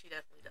 Oh, yeah, she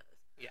definitely does.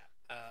 Yeah.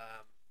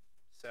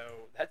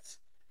 So that's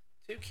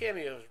 2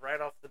 cameos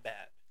right off the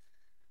bat.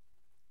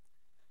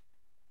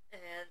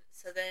 And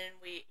so then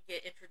we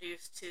get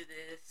introduced to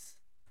this.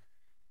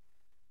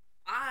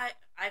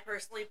 I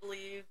personally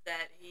believe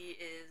that he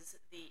is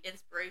the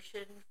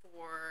inspiration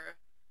for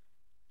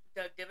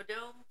Doug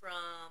Dimmadome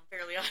from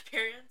Fairly Odd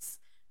Parents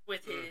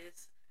with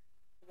his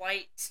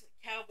white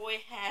cowboy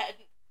hat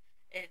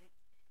and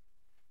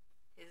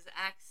his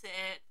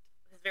accent,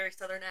 his very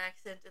southern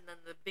accent, and then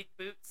the big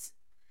boots.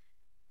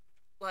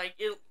 Like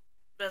it,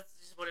 that's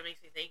just what it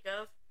makes me think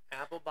of.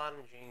 Apple bottom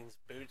jeans,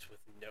 boots with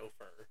no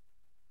fur.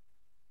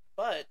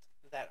 But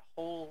that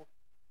whole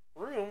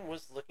room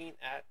was looking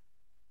at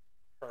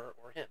her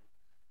or him.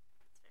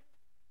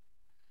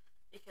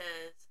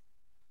 Because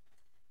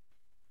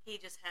he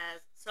just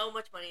has so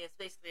much money, it's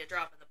basically a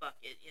drop in the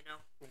bucket, you know?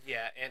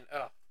 Yeah, and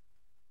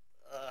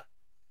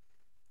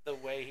the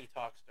way he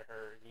talks to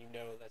her, you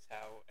know that's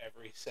how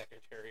every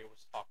secretary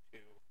was talked to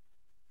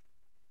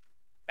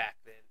back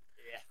then.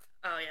 Yeah.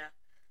 Oh, yeah.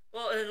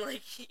 Well, and,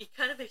 like, it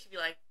kind of makes you be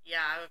like, yeah,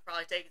 I would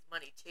probably take his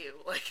money,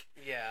 too. Like,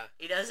 Yeah.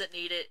 he doesn't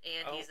need it,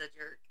 and he's a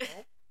jerk.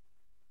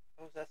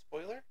 Oh, is that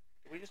spoiler?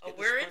 Did we just get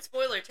we're in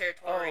spoiler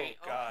territory.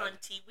 Oh, God.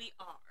 Hunty, we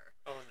are.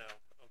 Oh, no.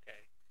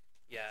 Okay.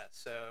 Yeah,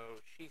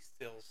 so she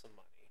steals some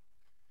money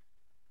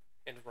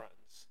and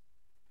runs.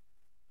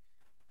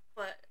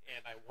 But...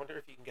 And I wonder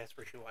if you can guess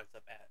where she winds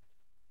up at.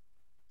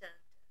 Dun,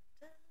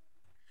 dun, dun.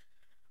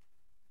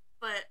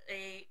 But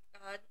a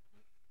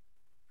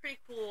pretty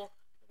cool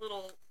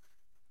little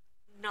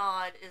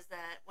nod is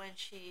that when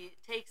she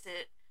takes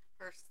it,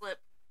 her slip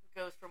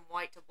goes from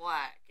white to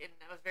black, and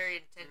that was very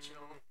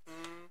intentional.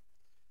 Mm-hmm.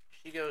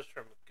 She goes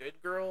from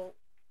good girl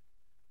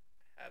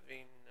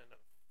having an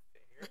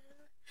affair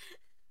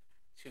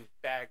to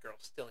bad girl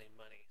stealing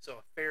money. So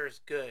affair is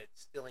good,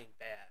 stealing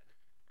bad.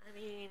 I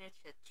mean, it's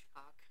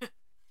Hitchcock.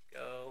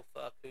 Go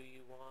fuck who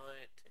you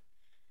want.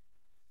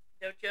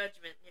 No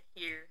judgment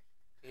here.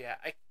 Yeah,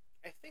 I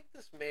think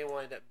this may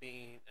wind up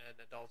being an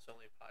adults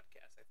only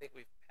podcast. I think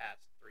we've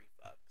passed 3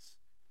 fucks.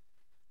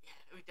 Yeah,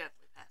 we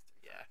definitely passed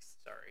 3 fucks.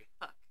 Sorry.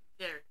 Fuck.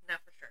 There, not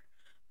for sure.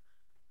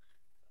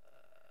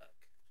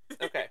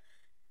 Fuck. Okay.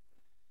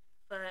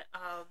 But,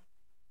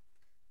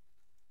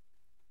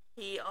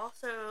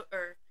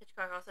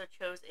 Hitchcock also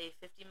chose a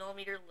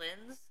 50mm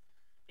lens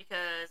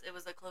because it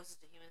was the closest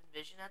to human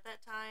vision at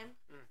that time.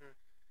 Mm-hmm.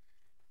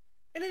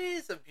 And it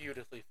is a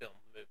beautifully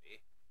filmed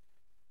movie.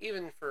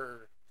 Even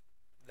for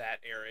that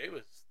era, it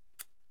was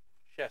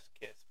chef's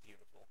kiss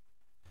beautiful.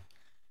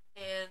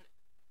 And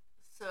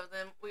so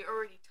then we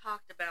already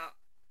talked about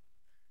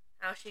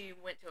how she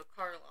went to a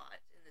car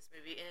lot in this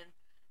movie, and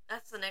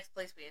that's the next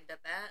place we end up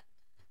at.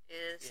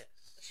 Is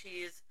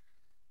she's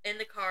in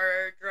the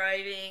car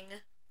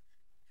driving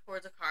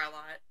towards a car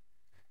lot,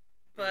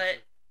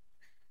 but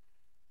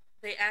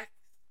they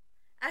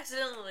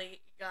accidentally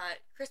got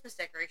Christmas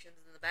decorations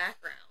in the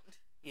background.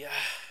 Yeah.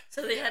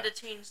 So they had to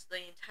change the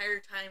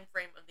entire time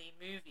frame of the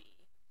movie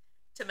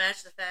to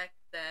match the fact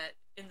that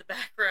in the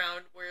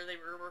background where they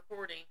were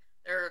recording,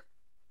 there are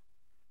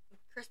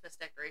Christmas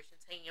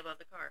decorations hanging above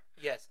the car.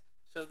 Yes.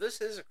 So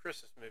this is a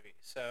Christmas movie.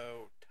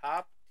 So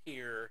top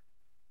tier,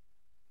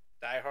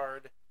 Die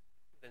Hard,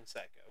 then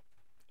Psycho.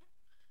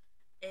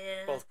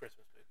 And both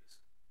Christmas movies.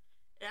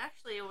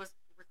 It was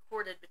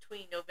recorded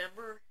between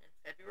November and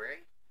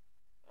February.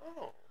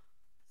 Oh.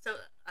 So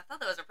I thought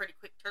that was a pretty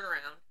quick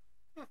turnaround.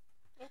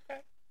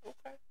 Okay.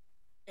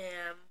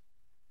 And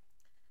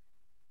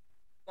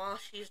while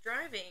she's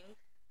driving,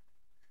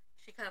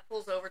 she kind of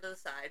pulls over to the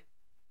side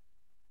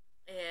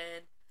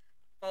and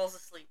falls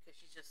asleep because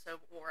she's just so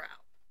wore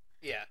out.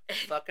 Yeah,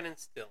 fucking and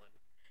stealing.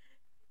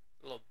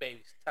 The little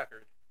baby's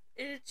tuckered.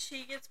 And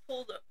she gets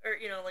pulled, or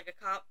like a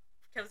cop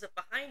comes up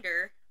behind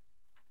her,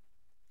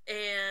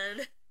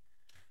 and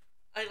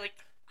I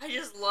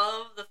just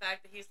love the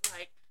fact that he's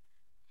like,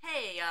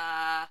 "Hey,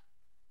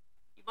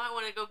 you might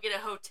want to go get a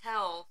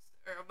hotel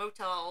or a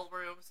motel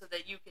room so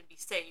that you can be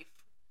safe."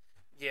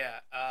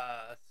 Yeah,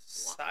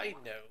 side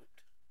note,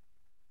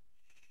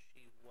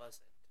 she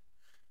wasn't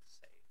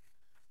safe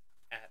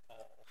at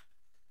all.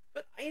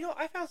 But,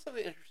 I found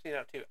something interesting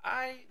out, too.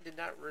 I did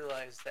not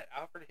realize that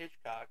Alfred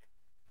Hitchcock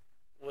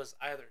was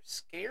either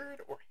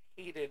scared or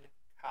hated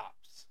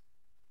cops.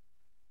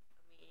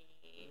 I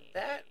mean...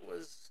 That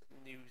was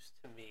news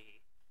to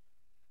me.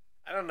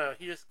 I don't know,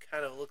 he just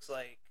kind of looks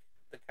like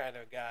the kind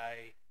of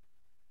guy,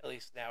 at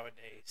least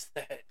nowadays,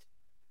 that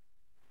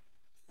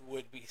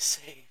would be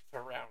safe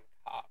around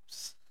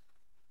cops.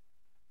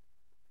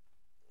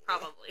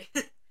 Probably.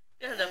 He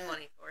doesn't have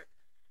money for it.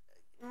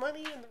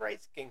 Money and the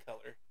right skin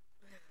color.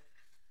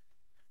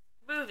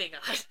 Moving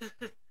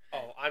on.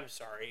 Oh, I'm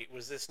sorry.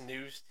 Was this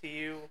news to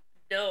you?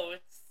 No,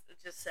 it's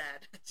just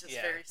sad. It's just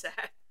very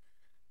sad.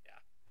 Yeah.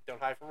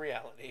 Don't hide from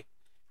reality.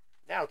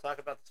 Now talk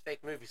about this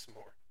fake movie some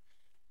more.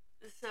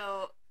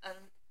 So,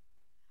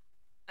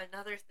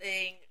 another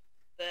thing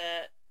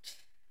that...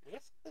 You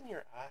got something in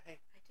your eye? I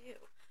do.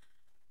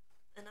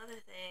 Another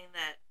thing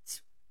that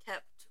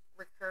kept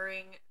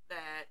recurring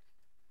that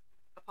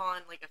upon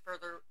a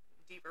further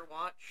deeper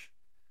watch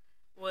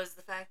was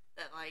the fact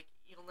that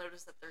you'll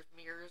notice that there's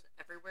mirrors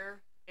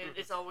everywhere. And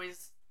it's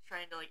always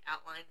trying to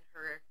outline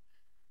her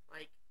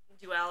like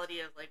duality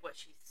of like what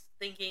she's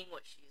thinking,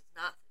 what she's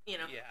not,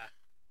 Yeah,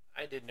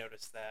 I did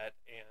notice that,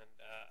 and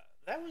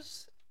that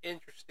was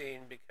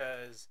interesting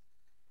because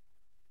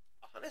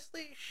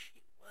honestly,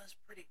 she was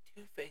pretty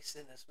two-faced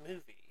in this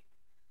movie.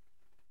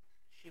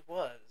 She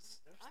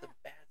was. There was Oh, the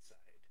yeah. bad side,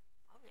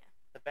 Oh yeah.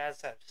 the bad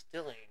side of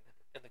stealing,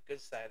 and the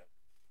good side of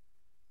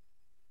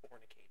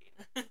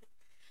fornicating.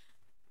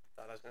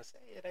 Thought I was gonna say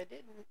it, I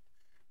didn't.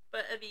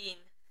 But I mean,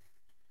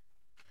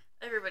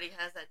 everybody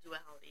has that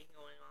duality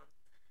going on.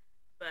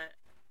 But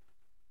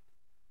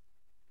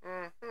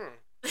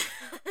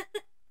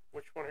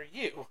Which one are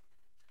you?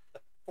 The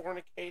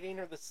fornicating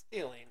or the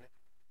stealing?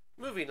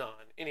 Moving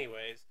on,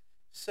 anyways.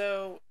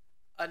 So,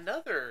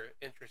 another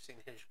interesting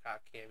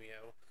Hitchcock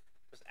cameo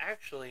was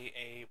actually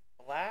a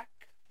black.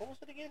 What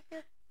was it again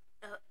here?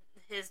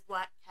 his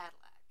black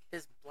Cadillac.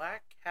 His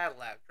black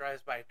Cadillac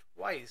drives by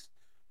twice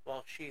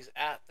while she's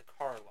at the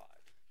car lot.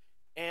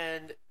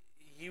 And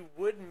you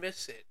would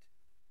miss it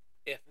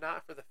if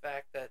not for the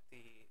fact that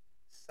the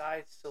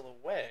side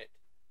silhouette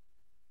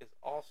is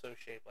also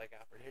shaped like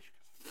Alfred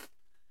Hitchcock.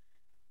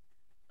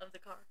 Of the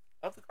car.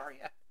 Of the car,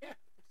 yeah. Yeah,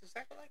 looks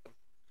exactly like him.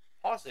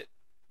 Pause it.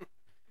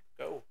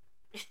 Go.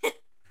 Yeah.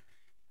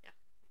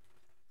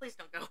 Please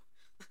don't go.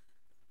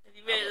 If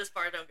you made it this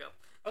far, don't go.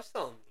 I was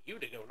telling you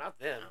to go, not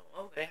them.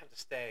 Oh, okay. They have to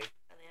stay.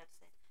 And they have to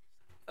stay.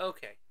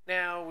 Okay,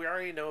 now we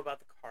already know about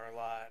the car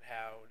lot,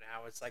 how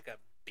now it's like a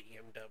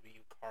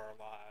BMW car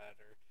lot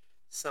or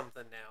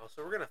something now.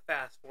 So we're going to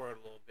fast forward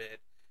a little bit.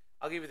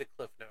 I'll give you the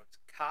cliff notes.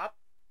 Cop,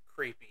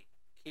 creepy.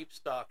 Keeps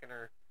stalking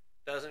her.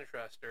 Doesn't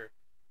trust her.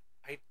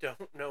 I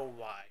don't know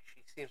why.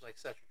 She seems like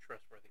such a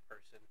trustworthy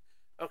person.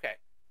 Okay,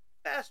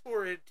 fast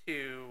forward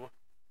to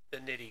the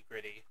nitty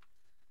gritty.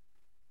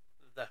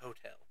 The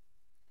hotel.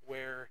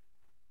 Where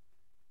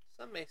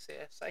some may say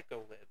a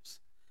psycho lives.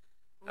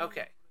 Ooh.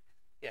 Okay.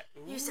 Yeah.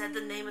 You said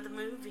the name of the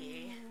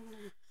movie.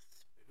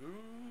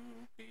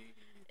 Spooky.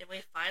 And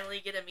we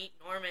finally get to meet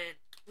Norman.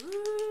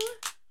 Ooh.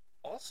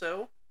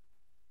 Also,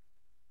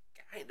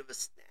 kind of a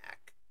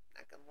snack.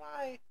 Not gonna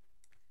lie.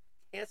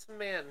 Handsome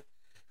man.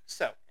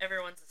 So,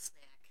 Everyone's a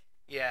snack.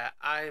 yeah,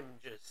 I'm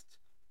just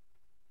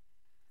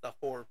the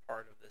horror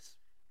part of this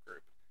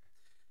group.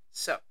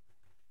 So,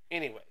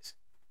 anyways,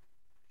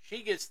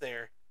 she gets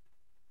there,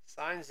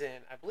 signs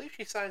in. I believe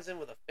she signs in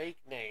with a fake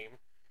name.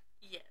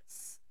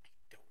 Yes.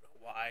 Don't know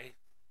why.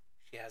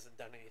 She hasn't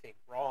done anything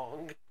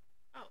wrong.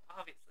 Oh,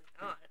 obviously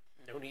not.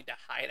 No need to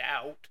hide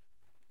out.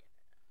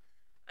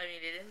 I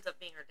mean, it ends up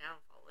being her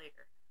downfall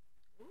later.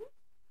 Ooh.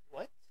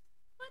 What?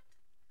 What?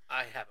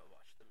 I haven't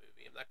watched the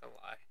movie, I'm not gonna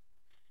lie.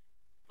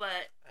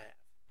 But I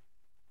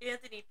have.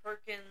 Anthony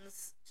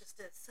Perkins just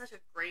did such a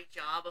great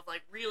job of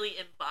like really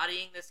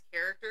embodying this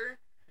character.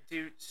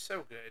 Dude,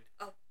 so good.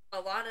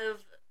 A lot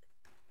of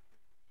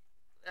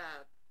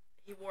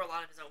he wore a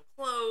lot of his own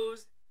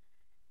clothes.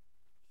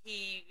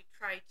 He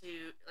tried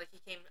to he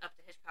came up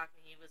to Hitchcock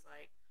and he was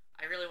like,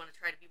 I really want to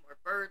try to be more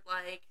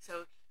bird-like.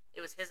 So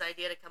it was his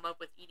idea to come up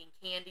with eating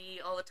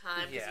candy all the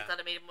time because he Yeah. thought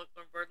it made him look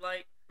more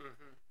bird-like.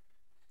 Mm-hmm.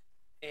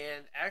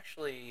 And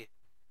actually,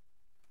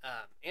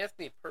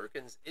 Anthony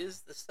Perkins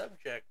is the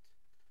subject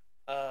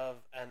of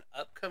an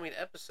upcoming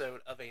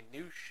episode of a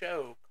new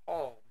show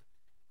called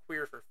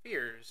Queer for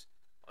Fears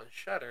on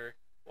Shudder.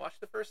 Watch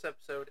the first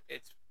episode.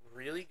 It's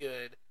really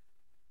good.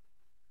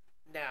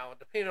 Now,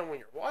 depending on when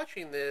you're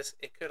watching this,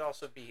 it could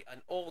also be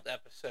an old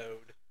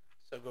episode,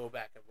 so go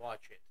back and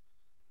watch it.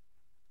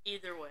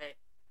 Either way,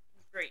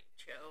 great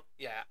show.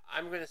 Yeah,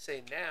 I'm going to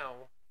say now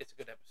it's a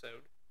good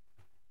episode.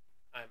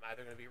 I'm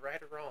either going to be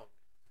right or wrong.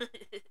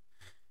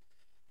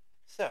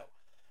 So,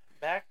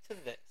 back to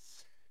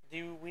this.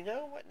 Do we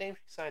know what name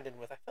she signed in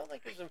with? I felt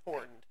like it was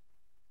important.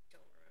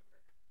 Don't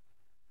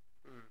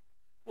remember.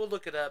 We'll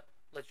look it up,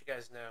 let you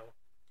guys know.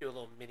 Do a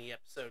little mini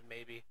episode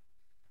maybe.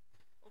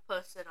 We'll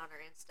post it on our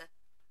Insta.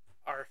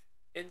 Our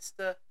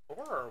Insta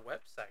or our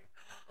website.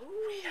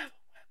 Ooh. We have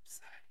a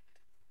website.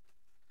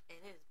 And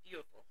it is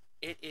beautiful.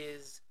 It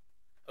is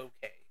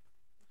okay.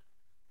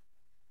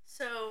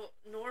 So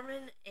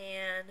Norman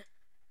and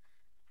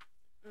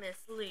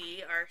Miss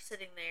Lee are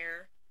sitting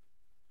there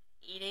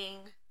eating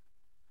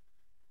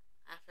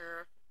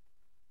after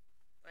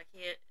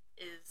he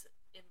is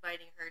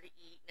inviting her to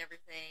eat and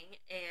everything,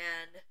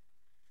 and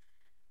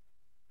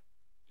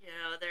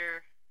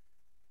they're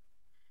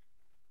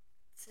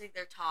sitting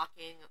there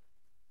talking,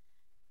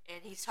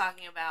 and he's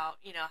talking about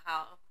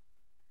how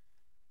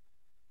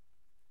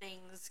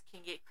things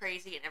can get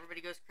crazy and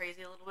everybody goes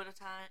crazy a little bit of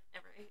time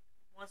every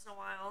once in a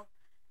while,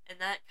 and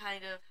that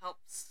kind of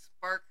helps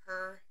spark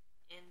her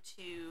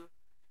into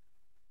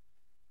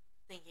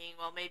thinking,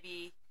 well,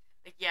 maybe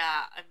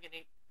I'm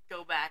gonna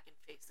go back and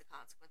face the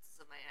consequences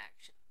of my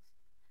actions.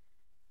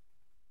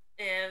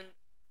 And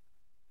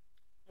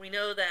we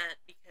know that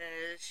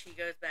because she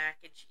goes back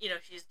and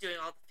she's doing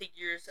all the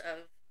figures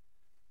of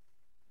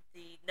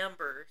the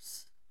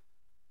numbers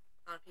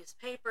on a piece of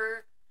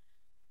paper,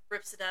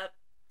 rips it up,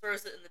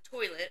 throws it in the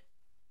toilet,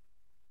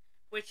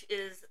 which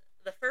is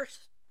the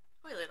first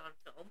toilet on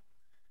film.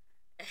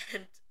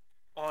 And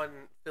on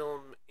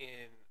film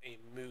in a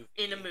movie.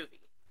 In a movie.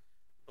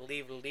 I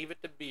believe Leave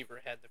It to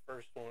Beaver had the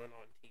first one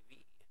on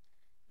TV.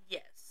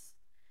 Yes.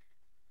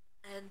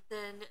 And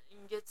then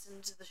gets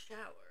into the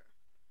shower.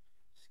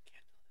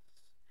 Scandalous.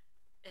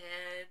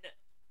 And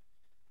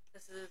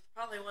this is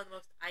probably one of the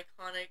most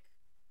iconic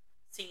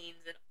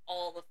scenes in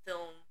all of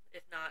film,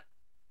 if not,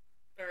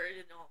 or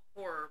in all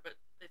horror, but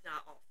if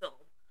not all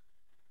film.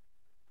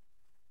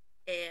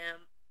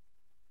 And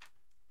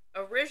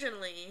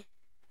originally,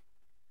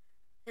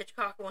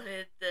 Hitchcock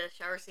wanted the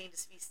shower scene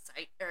to be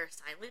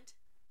silent,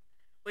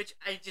 which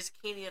I just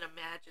can't even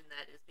imagine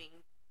that as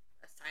being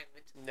a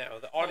silent. No,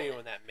 the audio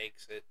in that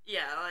makes it.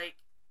 Yeah, like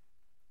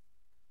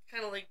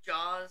kind of like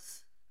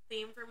Jaws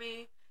theme for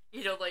me.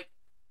 You know, like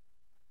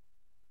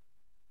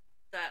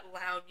that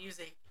loud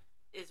music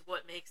is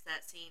what makes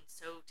that scene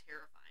so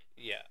terrifying.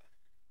 Yeah,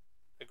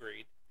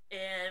 agreed.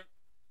 And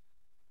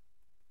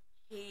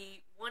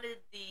he wanted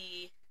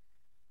the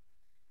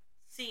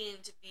scene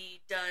to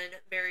be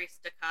done very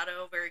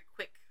staccato, very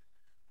quick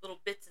little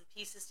bits and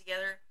pieces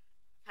together,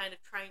 kind of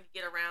trying to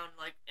get around,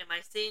 like, am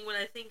I seeing what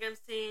I think I'm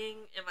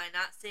seeing? Am I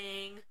not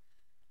seeing?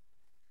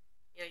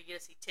 You know, you get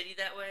to see titty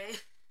that way.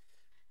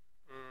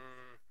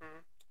 Mm-hmm.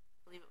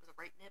 I believe it was a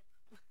right nip.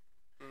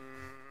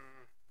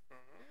 Mm-hmm.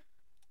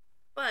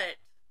 But,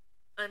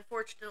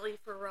 unfortunately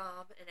for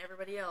Rob and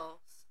everybody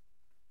else,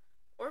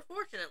 or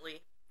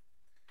fortunately,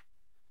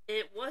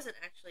 it wasn't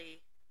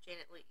actually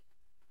Janet Leigh.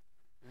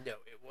 No,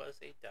 it was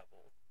a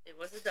double. It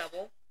was a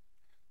double.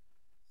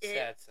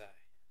 Sad sigh.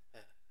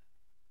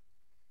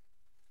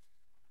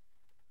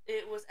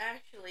 It was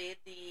actually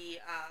the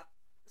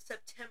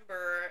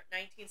September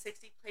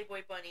 1960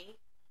 Playboy bunny,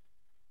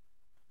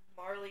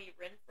 Marley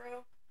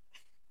Renfro.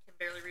 I can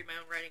barely read my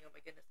own writing, oh my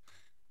goodness.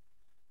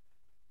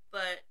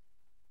 But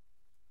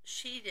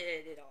she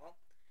did it all.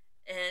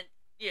 And,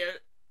 you know,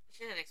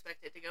 she didn't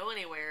expect it to go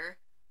anywhere.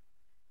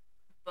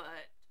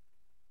 But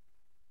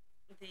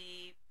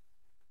the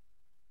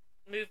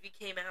movie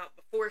came out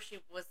before she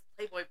was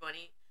Playboy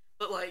bunny.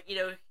 But, like, you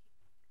know,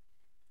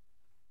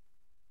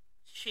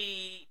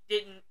 she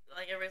didn't,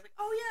 like, everybody's like,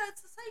 oh yeah,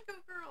 it's a Psycho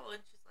Girl,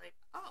 and she's like,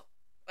 oh,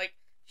 like,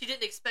 she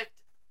didn't expect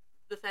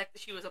the fact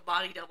that she was a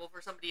body double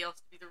for somebody else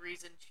to be the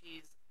reason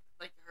she's,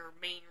 like, her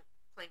main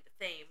claim to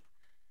fame.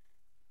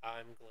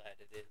 I'm glad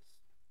it is.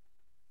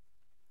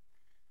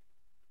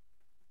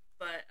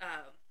 But,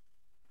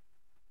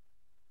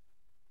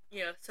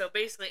 you know, so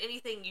basically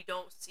anything you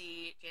don't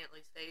see Janet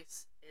Leigh's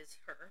face is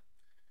her.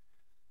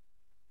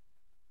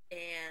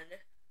 And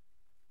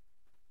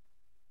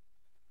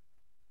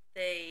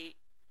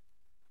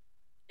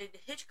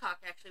Hitchcock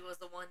actually was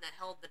the one that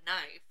held the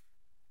knife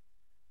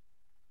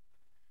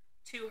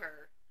to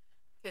her,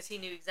 because he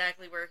knew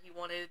exactly where he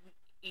wanted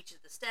each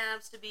of the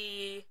stabs to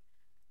be,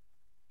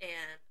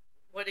 and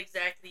what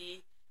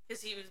exactly,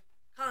 because he was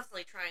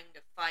constantly trying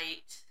to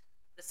fight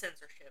the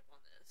censorship on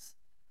this.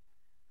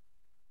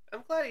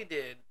 I'm glad he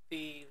did.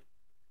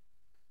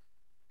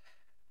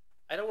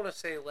 I don't want to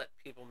say let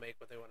people make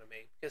what they want to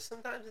make, because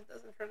sometimes it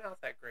doesn't turn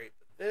out that great.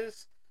 But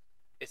this,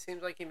 it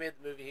seems like he made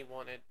the movie he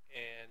wanted,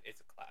 and it's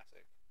a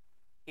classic.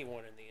 He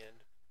won in the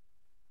end.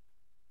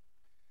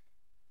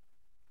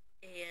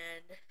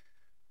 And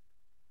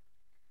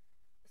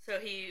so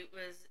he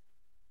was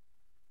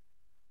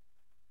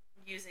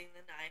using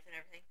the knife and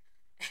everything.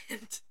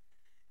 And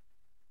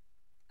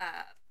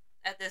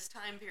at this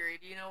time period,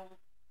 you know,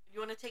 you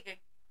want to take a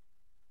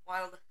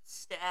wild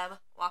stab,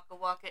 waka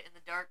waka in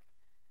the dark,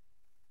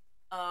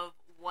 of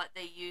what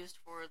they used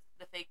for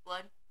the fake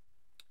blood?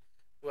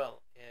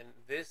 Well, and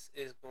this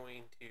is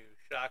going to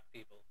shock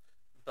people,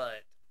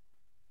 but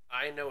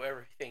I know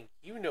everything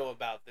you know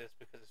about this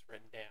because it's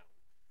written down.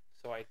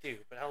 So I do,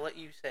 but I'll let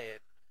you say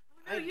it.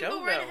 Oh, no, I you don't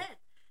go right know. ahead.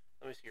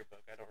 Let me see your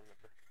book. I don't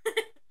remember.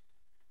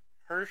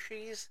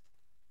 Hershey's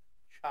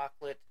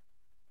chocolate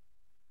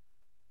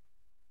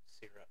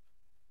syrup.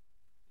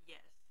 Yes.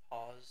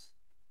 Pause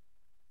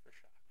for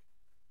shock.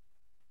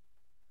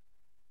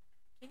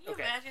 Can you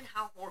Okay. imagine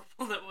how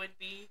horrible that would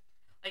be?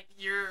 Like,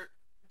 you're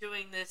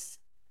doing this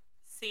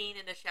scene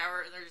in the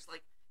shower and they're just,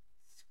 like,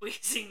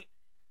 squeezing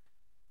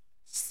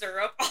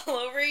syrup all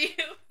over you.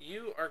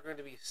 You are going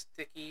to be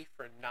sticky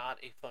for not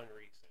a fun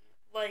reason.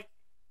 Like,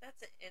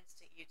 that's an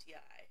instant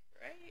UTI,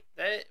 right?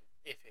 That,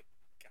 if it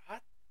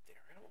got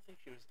there, I don't think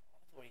she was all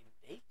the way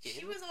naked.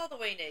 She was all the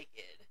way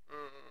naked.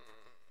 Mm.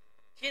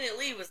 Janet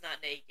Leigh was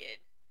not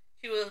naked.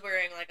 She was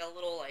wearing, like, a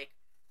little, like,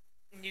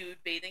 nude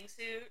bathing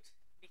suit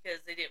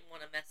because they didn't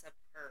want to mess up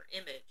her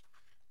image.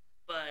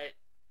 But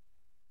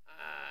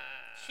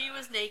she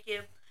was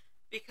naked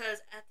because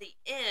at the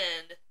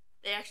end,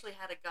 they actually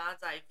had a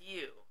God's eye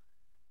view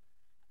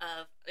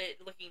of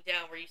it looking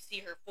down where you see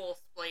her full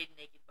splayed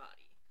naked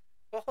body.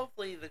 Well,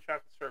 hopefully the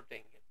chocolate syrup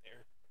didn't get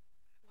there.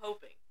 I'm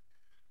hoping.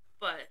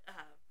 But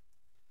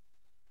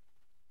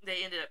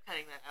they ended up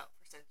cutting that out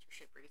for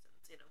censorship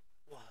reasons, you know.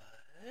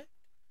 What?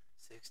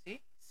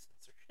 60?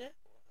 Censorship?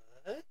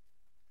 What?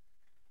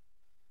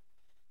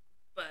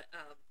 But,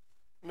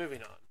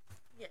 Moving on.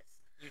 yes.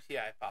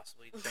 UTI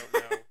possibly. Don't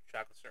know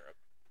chocolate syrup.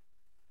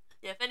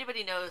 Yeah, if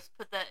anybody knows,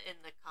 put that in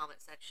the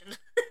comment section.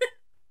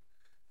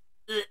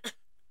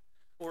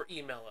 Or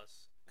email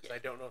us, because Yeah. I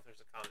don't know if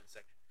there's a comment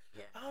section.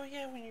 Yeah. Oh,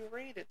 yeah, when you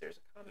rate it, there's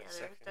a comment Yeah,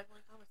 there was section.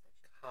 definitely a comment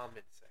section.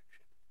 Comment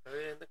section. Put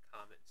it in the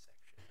comment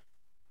section.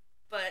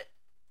 But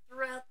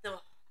throughout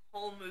the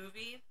whole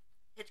movie,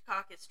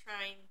 Hitchcock is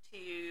trying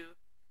to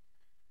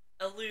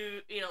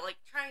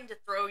trying to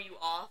throw you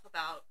off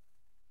about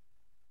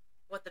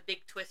what the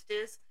big twist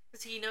is,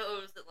 because he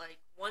knows that like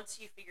once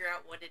you figure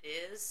out what it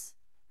is,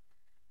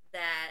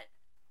 that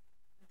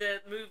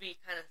the movie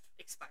kind of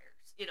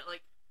expires.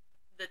 Like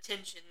the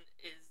tension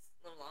is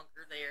no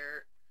longer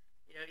there.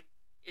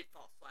 It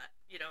falls flat.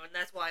 And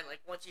that's why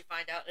like once you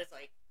find out, it's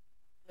like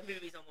the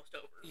movie's almost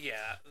over.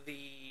 Yeah,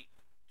 the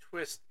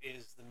twist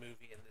is the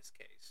movie in this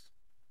case.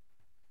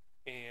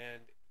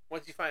 And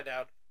once you find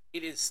out,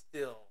 it is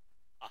still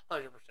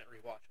 100%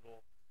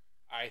 rewatchable.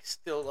 I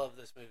still love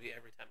this movie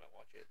every time I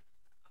watch it.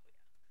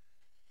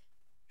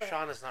 But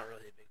Sean is not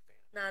really a big fan.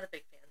 not a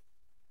big fan.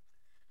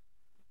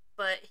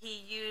 But he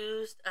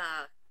used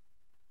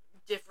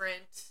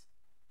different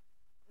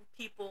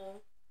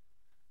people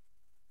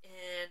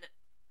in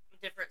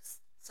different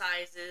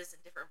sizes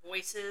and different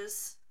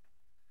voices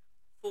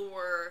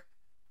for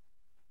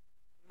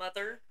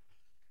Mother,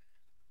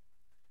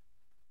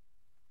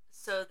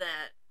 so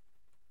that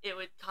it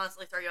would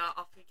constantly throw you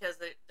off because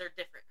they're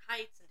different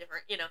heights and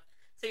different,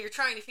 so you're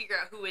trying to figure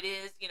out who it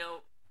is,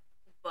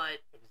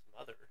 but It was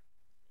Mother.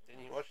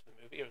 Didn't you watch the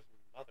movie? It was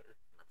Mother.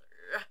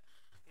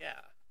 Yeah.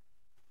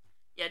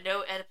 Yeah,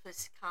 no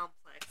Oedipus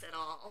complex at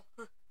all.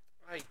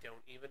 I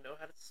don't even know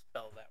how to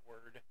spell that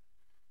word.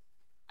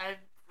 I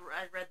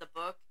read the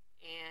book,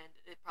 and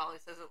it probably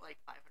says it like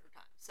 500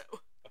 times, so.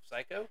 Of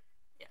Psycho?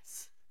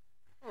 Yes.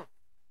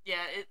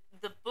 Yeah,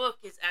 the book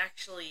is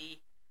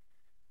actually...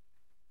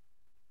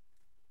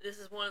 This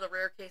is one of the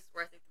rare cases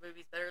where I think the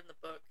movie's better than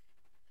the book,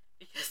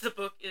 because the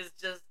book is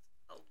just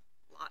a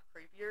lot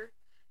creepier,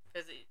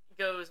 because it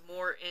goes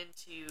more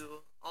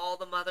into all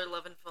the mother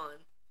loving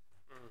fun.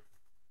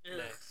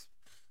 Nice.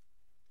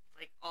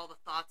 Like all the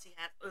thoughts he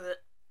had.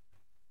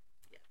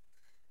 Yeah.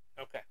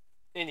 Okay.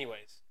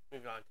 Anyways,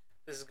 moving on.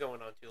 This is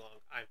going on too long.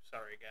 I'm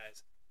sorry,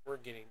 guys. We're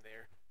getting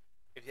there.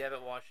 If you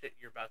haven't watched it,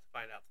 you're about to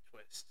find out the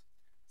twist.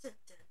 Dun,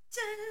 dun,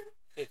 dun.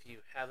 If you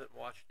haven't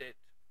watched it,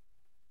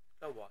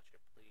 go watch it,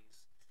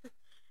 please.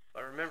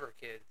 But remember,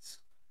 kids,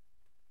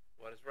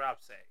 what does Rob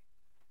say?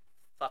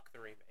 Fuck the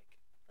remake.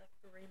 Fuck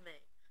the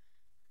remake.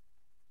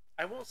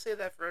 I won't say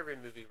that for every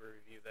movie we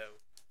review, though.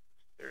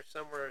 There's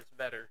somewhere it's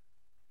better.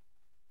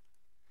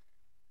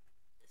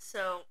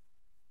 So,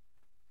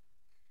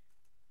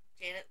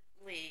 Janet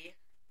Leigh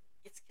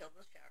gets killed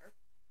in the shower.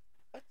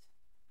 What?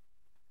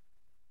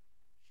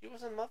 She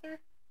wasn't Mother?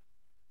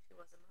 She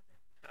was a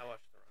mother. I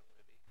watched the wrong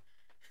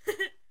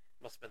movie.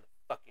 Must have been the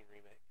fucking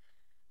remake.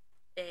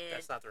 And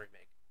That's not the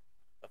remake.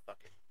 But fuck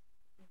it.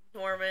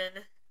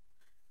 Norman,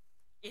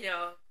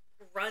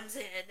 runs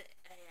in,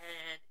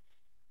 and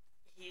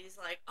he's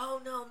like,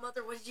 "Oh no,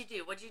 Mother, what did you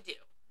do? What did you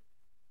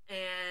do?"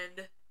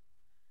 And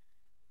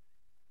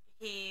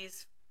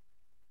he's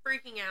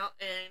freaking out,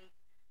 and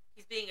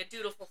he's being a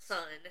dutiful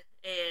son,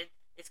 and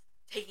is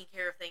taking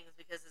care of things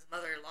because his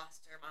mother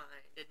lost her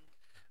mind and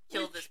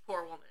killed this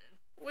poor woman.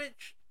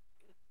 Which,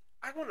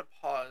 I want to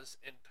pause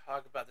and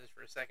talk about this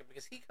for a second,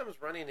 because he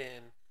comes running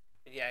in,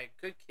 and yeah,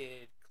 good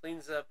kid,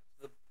 cleans up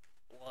the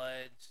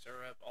blood,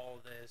 syrup, all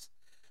of this.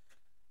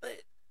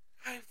 But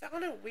I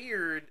found it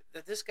weird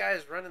that this guy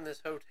is running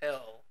this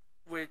hotel,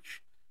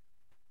 which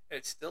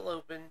it's still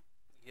open.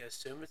 You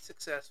assume it's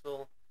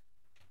successful,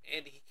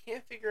 and he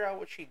can't figure out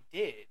what she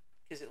did,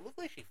 because it looked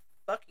like she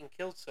fucking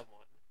killed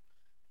someone.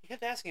 He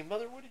kept asking,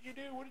 "Mother, what did you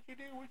do? What did you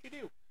do? What did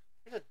you do?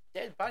 There's a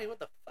dead body. What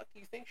the fuck do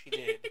you think she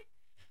did?"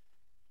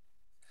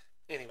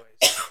 Anyways.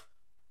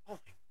 Oh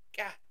my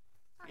god.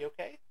 You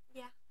okay?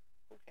 Yeah.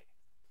 Okay.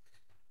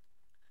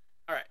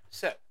 Alright,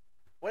 so,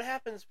 what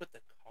happens with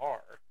the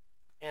car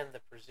and the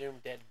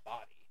presumed dead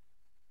body?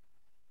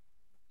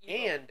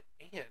 And,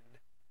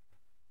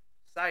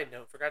 side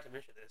note, forgot to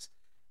mention this,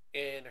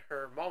 in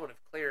her moment of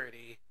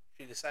clarity,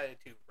 she decided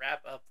to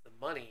wrap up the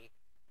money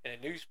in a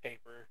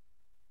newspaper,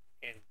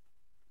 and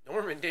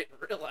Norman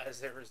didn't realize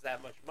there was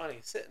that much money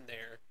sitting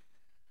there,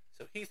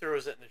 so he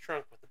throws it in the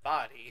trunk with the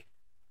body,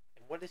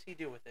 and what does he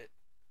do with it?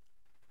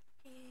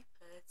 He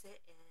puts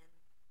it in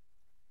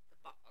the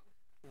bog.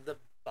 The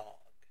bog.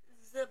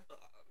 The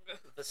bog.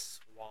 The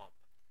swamp.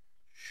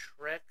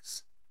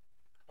 Shrek's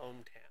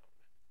hometown.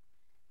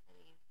 I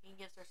mean, he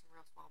gives her some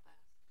real swamp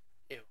ass.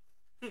 Ew.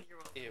 You're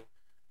welcome. Ew.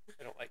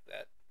 I don't like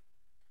that.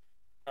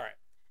 Alright,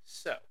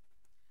 so,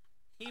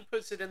 he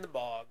puts it in the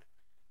bog.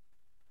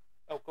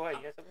 Oh, go ahead,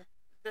 you got something?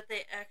 That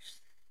they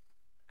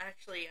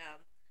actually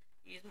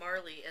use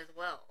Marley as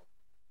well.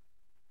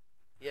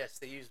 Yes,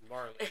 they used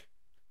Marley. Who's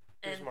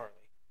And Marley?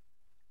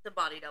 the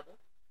body double.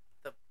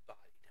 The body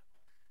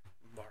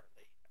double. Marley.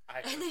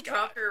 And they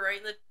dropped her right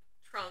in the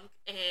trunk,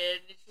 and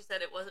she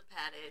said it wasn't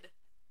padded.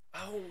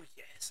 Oh,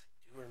 yes,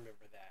 I do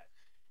remember that.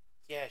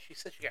 Yeah, she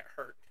said she got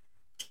hurt.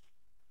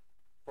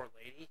 Poor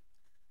lady.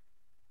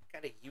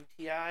 got a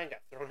UTI and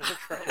got thrown in the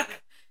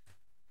trunk.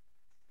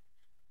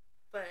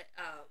 But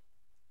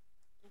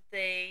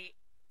they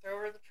throw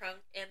her in the trunk,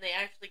 and they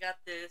actually got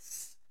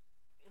this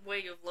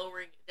way of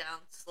lowering it down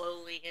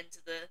slowly into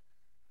the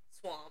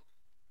swamp,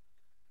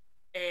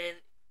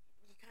 and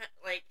you kind of,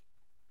 like,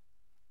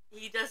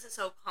 he does it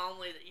so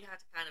calmly that you have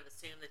to kind of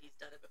assume that he's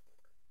done it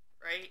before,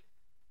 right?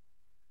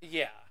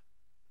 Yeah.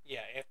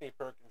 Yeah, Anthony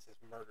Perkins has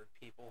murdered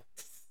people.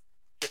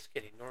 Just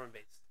kidding. Norman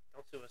Bates.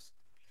 Don't sue us.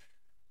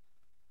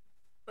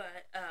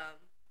 But,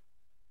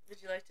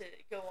 would you like to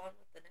go on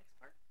with the next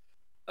part?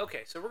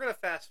 Okay, so we're going to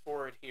fast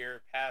forward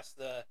here past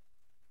the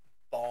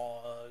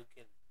bog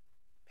and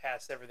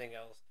past everything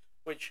else.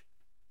 Which,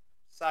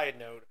 side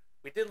note,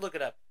 we did look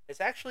it up.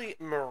 It's actually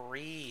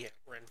Marie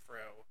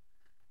Renfro.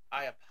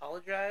 I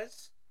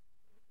apologize.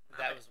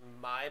 That was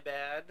my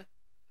bad.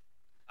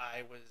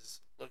 I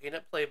was looking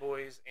at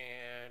Playboys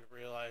and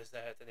realized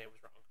that the name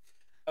was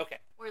wrong. Okay.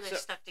 Were they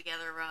stuck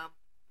together, Rob?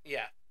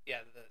 Yeah,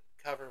 the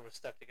cover was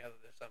stuck together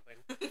or something.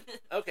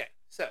 Okay,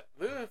 so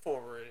moving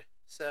forward.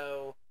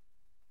 So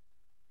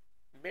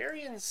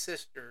Marion's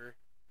sister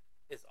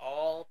is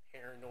all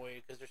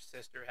paranoid because her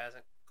sister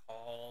hasn't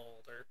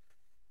called or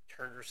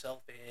turned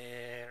herself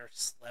in or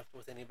slept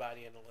with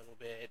anybody in a little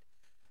bit.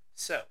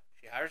 So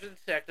she hires a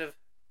detective.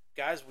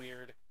 Guy's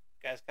weird.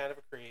 Guy's kind of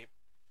a creep.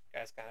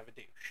 Guy's kind of a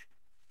douche.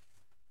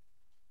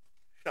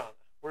 Shauna,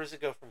 where does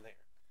it go from there?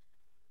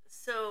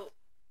 So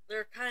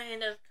they're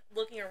kind of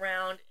looking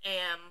around,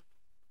 and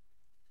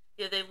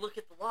they look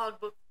at the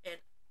logbook, and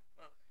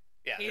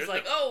he's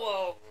like,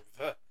 "Oh,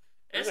 well,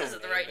 this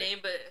isn't the right name."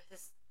 But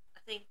I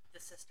think the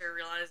sister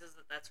realizes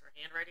that that's her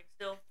handwriting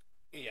still.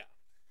 Yeah.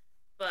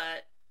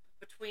 But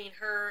between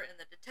her and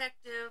the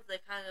detective, they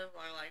kind of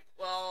are like,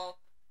 "Well,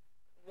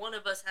 one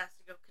of us has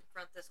to go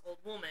confront this old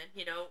woman,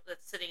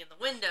 that's sitting in the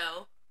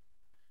window,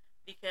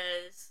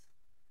 because,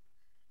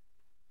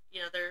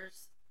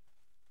 there's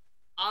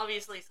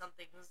obviously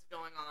something's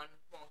going on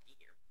wonky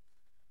here."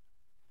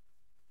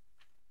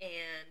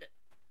 And,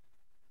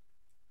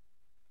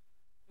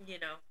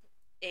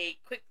 a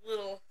quick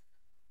little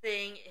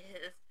thing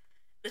is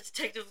the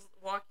detective's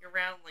walking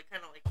around,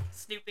 kind of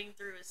snooping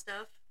through his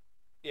stuff.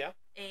 Yeah.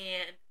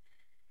 And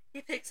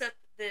he picks up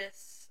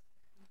this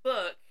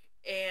book,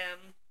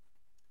 and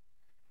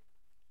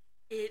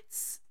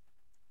it's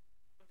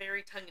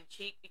very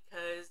tongue-in-cheek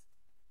because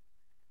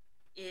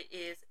it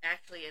is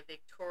actually a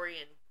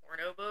Victorian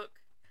porno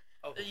book.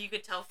 Oh. You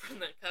could tell from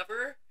the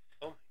cover.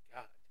 Oh my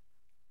god.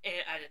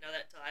 And I didn't know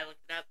that until I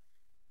looked it up.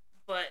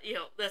 But,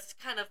 that's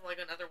kind of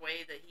another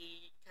way that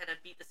he kind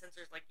of beat the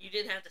censors. You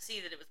didn't have to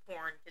see that it was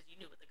porn because you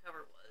knew what the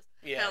cover was.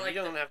 Yeah, you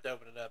don't have to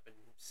open it up and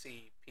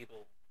see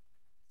people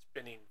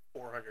spending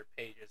 400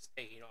 pages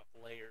taking off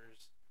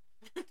layers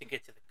to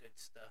get to the good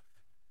stuff.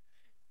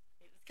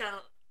 It's kind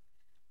of...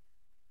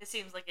 It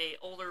seems like a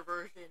older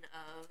version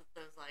of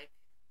those,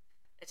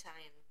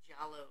 Italian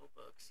giallo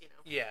books,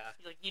 Yeah.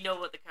 You know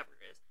what the cover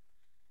is.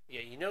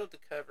 Yeah, you know what the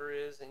cover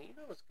is, and you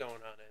know what's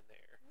going on in there.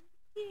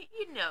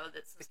 You know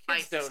that's some the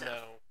spicy kids don't stuff.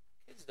 know.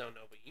 Kids don't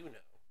know, but you know.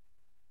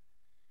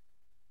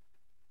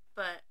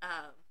 But,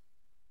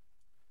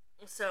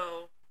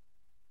 so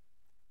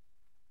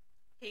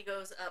he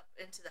goes up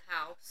into the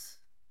house.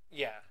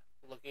 Yeah,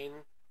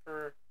 looking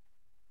for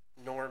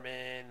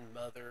Norman,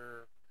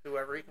 Mother,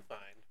 whoever he can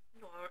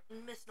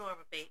find. Miss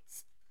Norma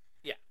Bates.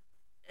 Yeah.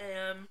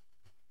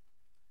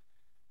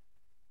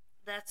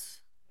 That's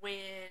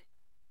when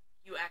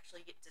you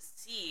actually get to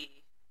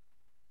see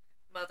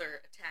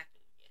Mother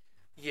attacking you.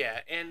 Yeah,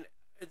 and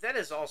that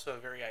is also a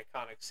very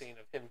iconic scene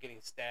of him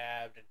getting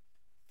stabbed and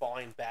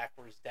falling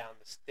backwards down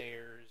the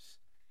stairs.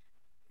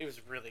 It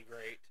was really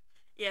great.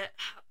 Yeah,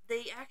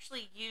 they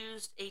actually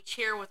used a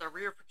chair with a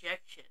rear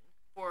projection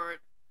for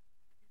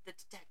the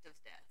detective's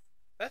death.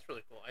 That's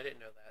really cool. I didn't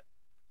know that.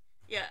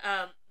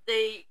 Yeah,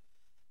 they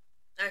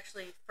he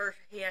actually first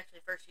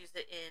used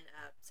it in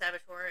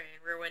Saboteur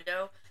and Rear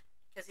Window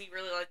because he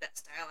really liked that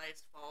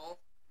stylized fall.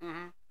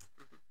 Mm-hmm.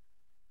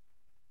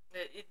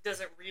 It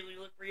doesn't really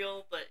look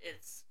real, but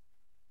it's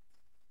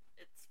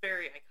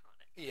very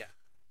iconic. Yeah.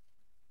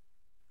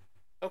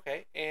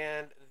 Okay,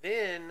 and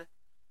then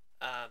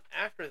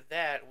after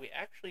that, we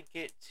actually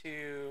get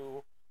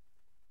to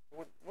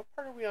what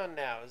part are we on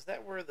now? Is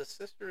that where the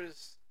sister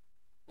is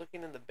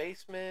looking in the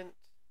basement?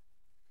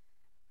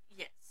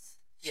 Yes.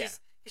 Yeah.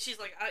 She's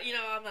like,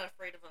 I'm not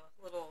afraid of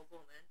a little old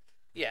woman.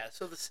 Yeah,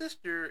 so the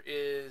sister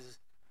is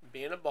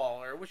being a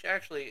baller, which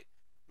actually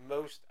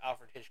most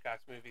Alfred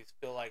Hitchcock's movies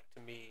feel like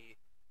to me.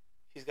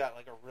 She's got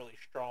a really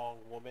strong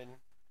woman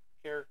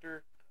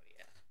character. Oh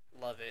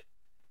yeah, love it.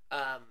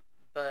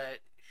 But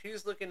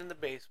she's looking in the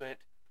basement.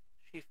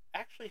 She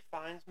actually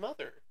finds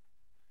Mother,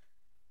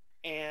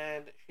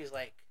 and she's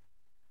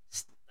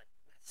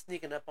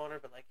sneaking up on her,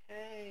 but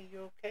 "Hey,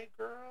 you okay,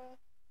 girl?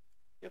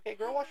 You okay,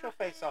 girl? Wash your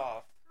face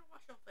off." Girl,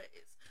 wash your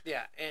face.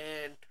 Yeah,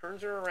 and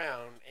turns her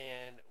around,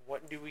 and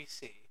what do we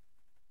see?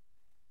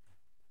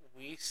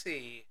 We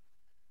see,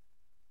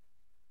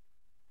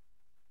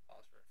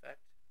 pause for effect,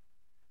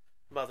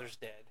 Mother's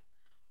dead.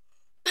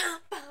 Bow,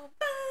 bow,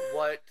 bow.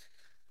 What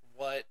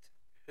what,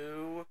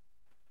 who,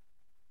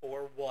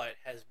 or what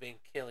has been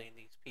killing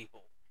these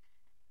people?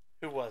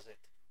 Who was it?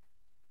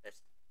 I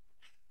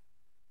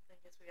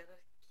guess we gotta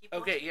keep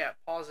Okay, watching. yeah,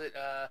 pause it.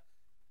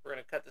 We're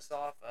gonna cut this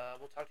off.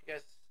 We'll talk to you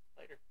guys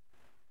later.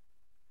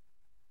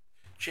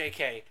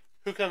 JK,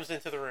 who comes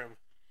into the room?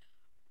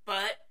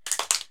 But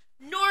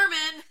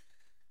Norman!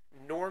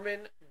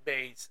 Norman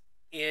Bates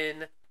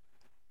in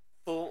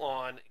full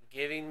on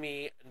giving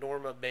me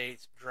Norma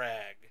Bates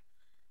drag.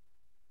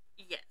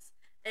 Yes.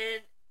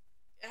 And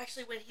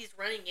actually, when he's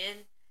running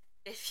in,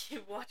 if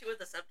you watch it with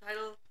the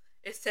subtitle,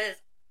 it says,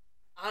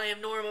 I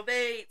am Norma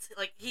Bates.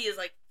 Like, he is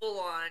like full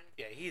on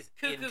Yeah, he's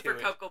cuckoo into for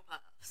it. Cocoa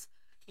Puffs.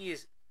 He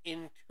is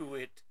into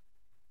it.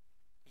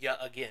 Yeah,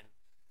 again.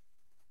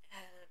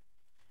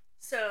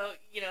 So,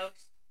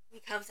 he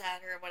comes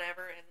at her and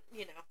whatever,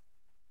 and,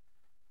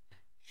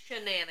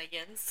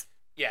 shenanigans.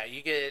 Yeah,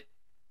 you get.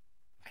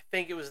 I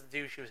think it was the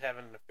dude she was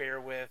having an affair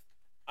with.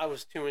 I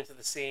was too into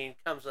the scene.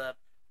 Comes up,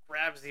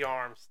 grabs the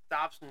arm,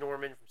 stops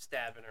Norman from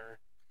stabbing her.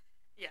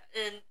 Yeah,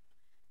 and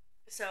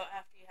so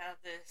after you have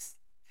this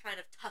kind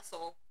of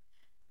tussle,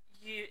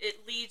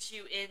 it leads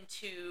you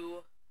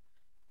into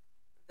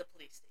the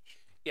police station.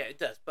 Yeah, it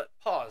does. But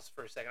pause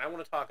for a second. I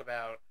want to talk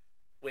about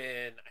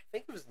when I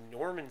think it was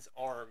Norman's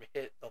arm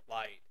hit the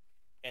light,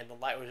 and the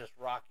light was just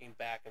rocking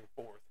back and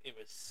forth. It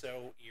was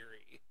so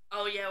eerie.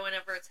 Oh yeah,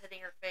 whenever it's hitting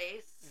her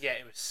face. Yeah,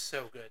 it was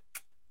so good.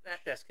 That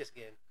Chef's kiss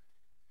again.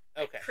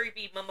 Okay.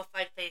 creepy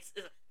mummified face.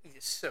 Ugh.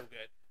 It's so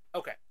good.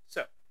 Okay,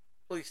 so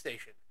police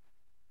station.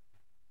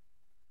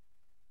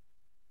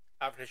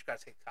 Alfred Hitchcock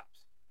takes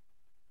cops.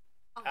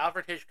 Oh.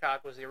 Alfred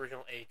Hitchcock was the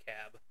original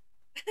A-cab.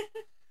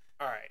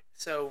 Alright,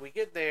 so we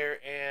get there,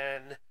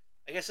 and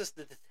I guess it's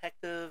the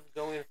detective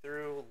going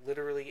through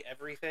literally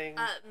everything.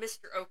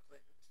 Mr.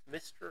 Oakland.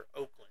 Mr.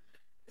 Oakland.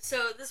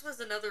 So this was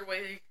another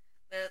way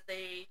that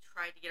they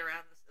tried to get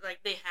around this. Like,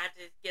 they had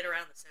to get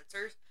around the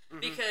censors.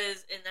 Mhm.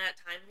 Because in that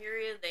time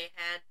period, they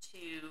had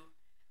to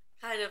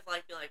kind of,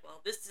 like, be like,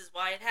 well, this is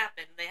why it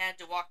happened. They had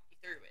to walk you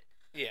through it.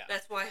 Yeah.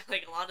 That's why,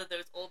 like, a lot of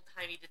those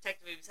old-timey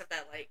detective movies have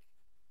that, like,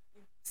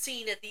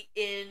 scene at the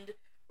end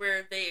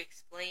where they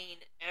explain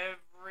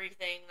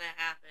everything that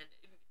happened.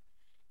 It's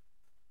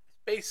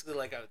basically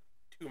like a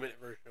 2-minute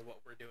version of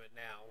what we're doing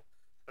now.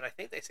 But I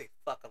think they say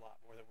fuck a lot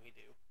more than we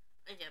do.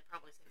 And yeah,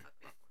 probably say fuck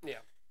a lot more.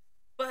 Yeah.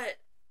 But,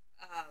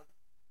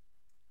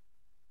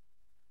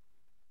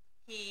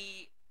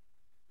 he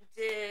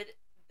did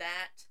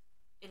that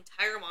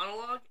entire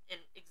monologue in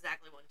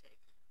exactly one take.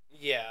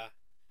 Yeah,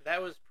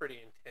 that was pretty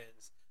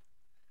intense.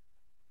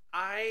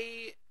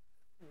 I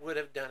would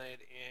have done it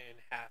in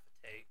half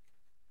a take,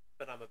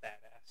 but I'm a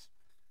badass.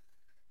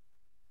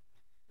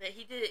 That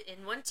he did it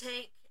in one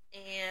take,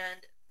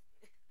 and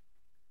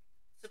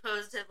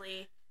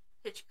supposedly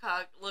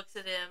Hitchcock looks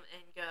at him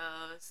and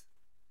goes,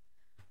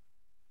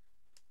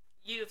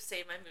 "You have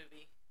saved my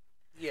movie."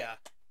 Yeah.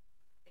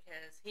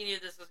 Because he knew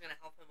this was going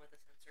to help him with the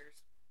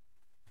censors.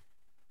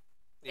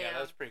 Yeah,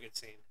 that was a pretty good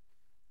scene.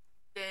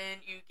 Then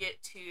you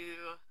get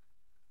to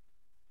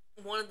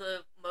one of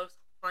the most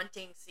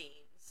haunting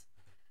scenes.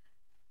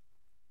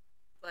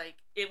 Like,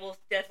 it will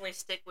definitely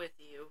stick with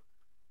you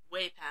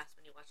way past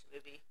when you watch the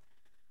movie.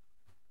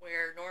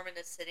 Where Norman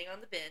is sitting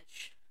on the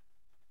bench.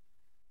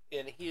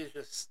 And he is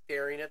just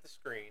staring at the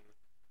screen,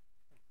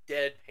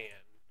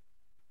 deadpan,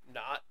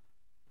 not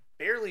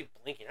barely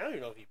blinking. I don't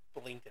even know if he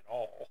blinked at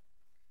all.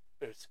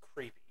 But it was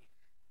creepy.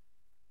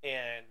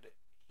 And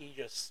he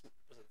just,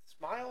 was it the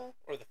smile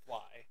or the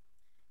fly?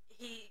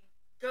 He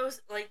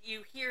goes, like,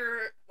 you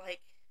hear,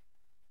 like,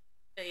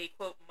 a,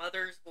 quote,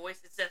 mother's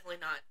voice. It's definitely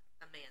not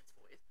a man's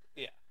voice.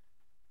 Yeah.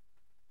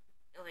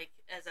 Like,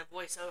 as a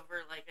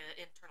voiceover, like, an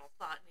internal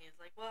thought. And he's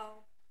like,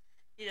 well,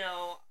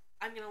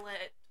 I'm going to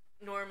let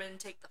Norman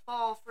take the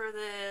fall for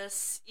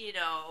this,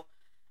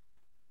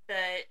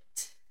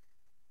 but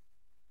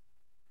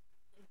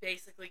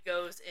basically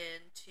goes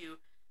into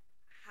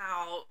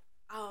how,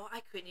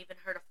 I couldn't even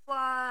hurt a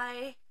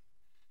fly,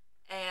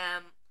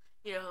 and,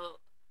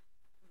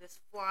 this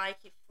fly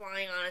keeps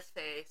flying on his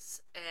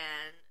face,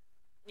 and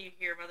you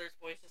hear Mother's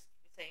voice just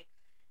saying,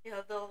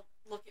 they'll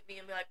look at me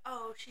and be like,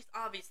 oh, she's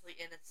obviously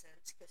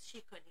innocent, because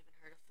she couldn't even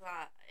hurt a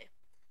fly.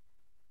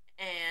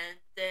 And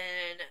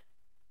then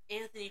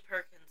Anthony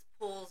Perkins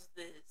pulls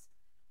this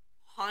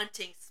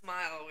haunting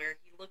smile where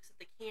he looks at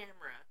the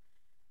camera,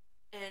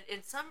 and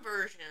in some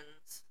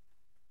versions,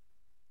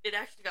 it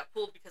actually got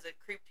pulled because it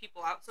creeped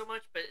people out so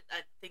much, but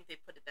I think they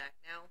put it back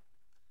now,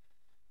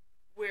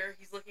 where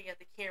he's looking at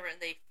the camera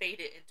and they fade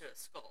it into a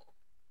skull.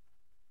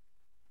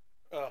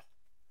 Ugh.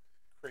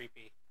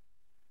 Creepy.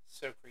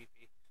 So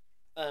creepy.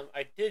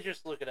 I did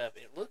just look it up.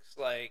 It looks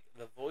like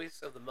the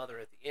voice of the mother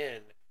at the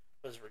end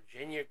was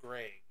Virginia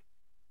Gregg,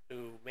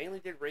 who mainly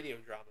did radio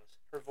dramas.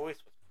 Her voice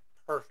was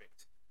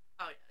perfect.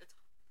 Oh yeah, it's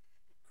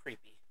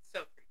Creepy.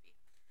 so creepy.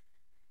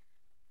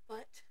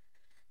 But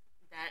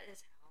that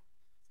is how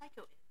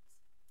Psycho ends.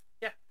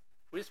 Yeah.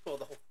 We just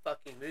spoiled the whole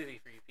fucking movie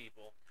for you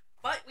people.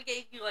 But we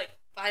gave you like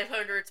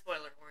 500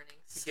 spoiler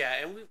warnings. Yeah,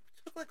 and we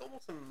took like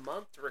almost a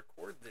month to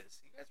record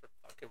this. You guys are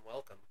fucking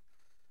welcome.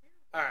 You're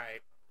All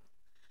right.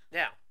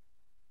 Now,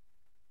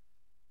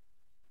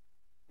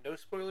 no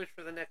spoilers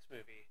for the next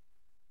movie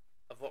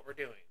of what we're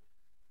doing,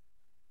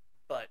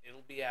 but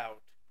it'll be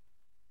out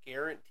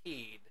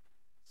guaranteed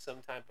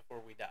sometime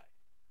before we die.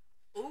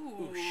 Ooh.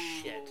 Ooh,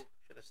 shit.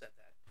 Should have said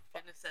that.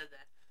 Shouldn't have said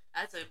that.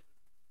 That's a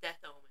death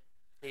omen.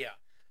 Yeah.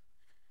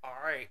 All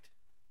right.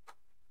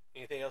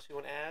 Anything else you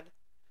want to add?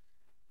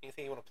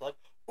 Anything you want to plug?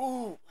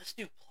 Ooh, let's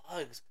do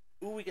plugs.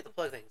 Ooh, we get to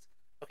plug things.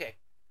 Okay.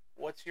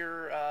 What's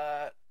your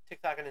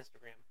TikTok and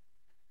Instagram?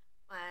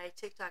 My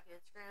TikTok and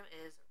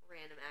Instagram is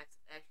Random Acts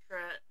of Extra.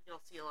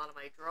 You'll see a lot of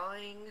my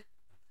drawing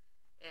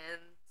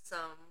and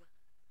some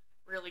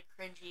really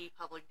cringy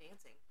public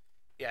dancing.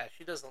 Yeah,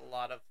 she does a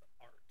lot of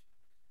art.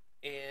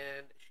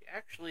 And she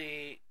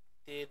actually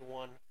did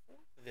one for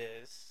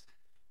this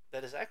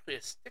that is actually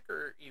a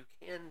sticker you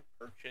can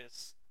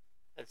purchase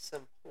at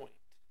some point.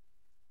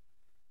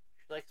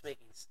 She likes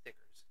making stickers.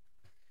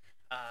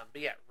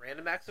 But yeah,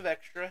 Random Acts of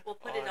Extra. We'll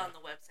put it on the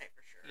website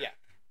for sure. Yeah.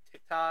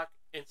 TikTok,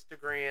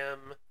 Instagram.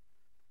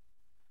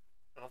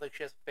 I don't think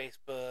she has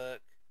Facebook.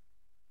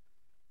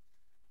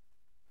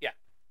 Yeah.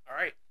 All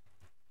right.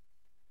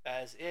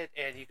 That's it.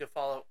 And you can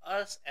follow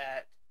us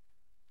at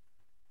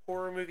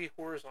Horror Movie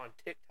Horrors on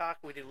TikTok.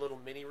 We do little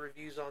mini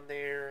reviews on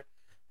there.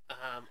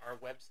 Our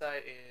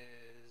website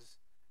is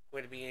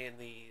going to be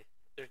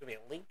there's going to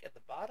be a link at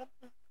the bottom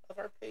of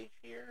our page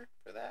here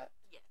for that.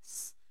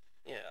 Yes.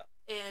 Yeah.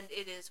 And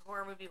it is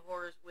Horror Movie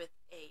Horrors with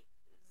a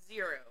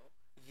 0.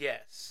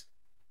 Yes.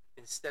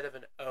 Instead of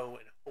an O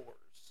in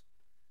horrors.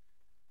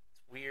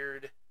 It's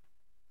weird.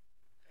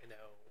 I know.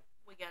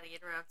 We gotta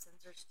get around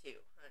censors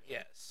too, honey.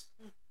 Yes.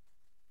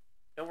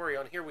 Don't worry,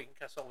 on here we can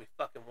cuss all we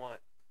fucking want.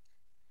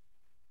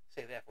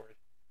 Say the F word.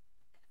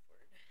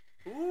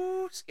 F word.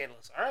 Ooh,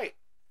 scandalous. Alright.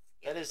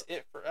 That is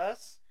it for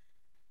us.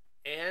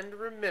 And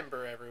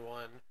remember,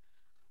 everyone,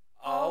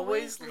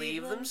 always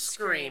leave them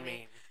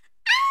screaming.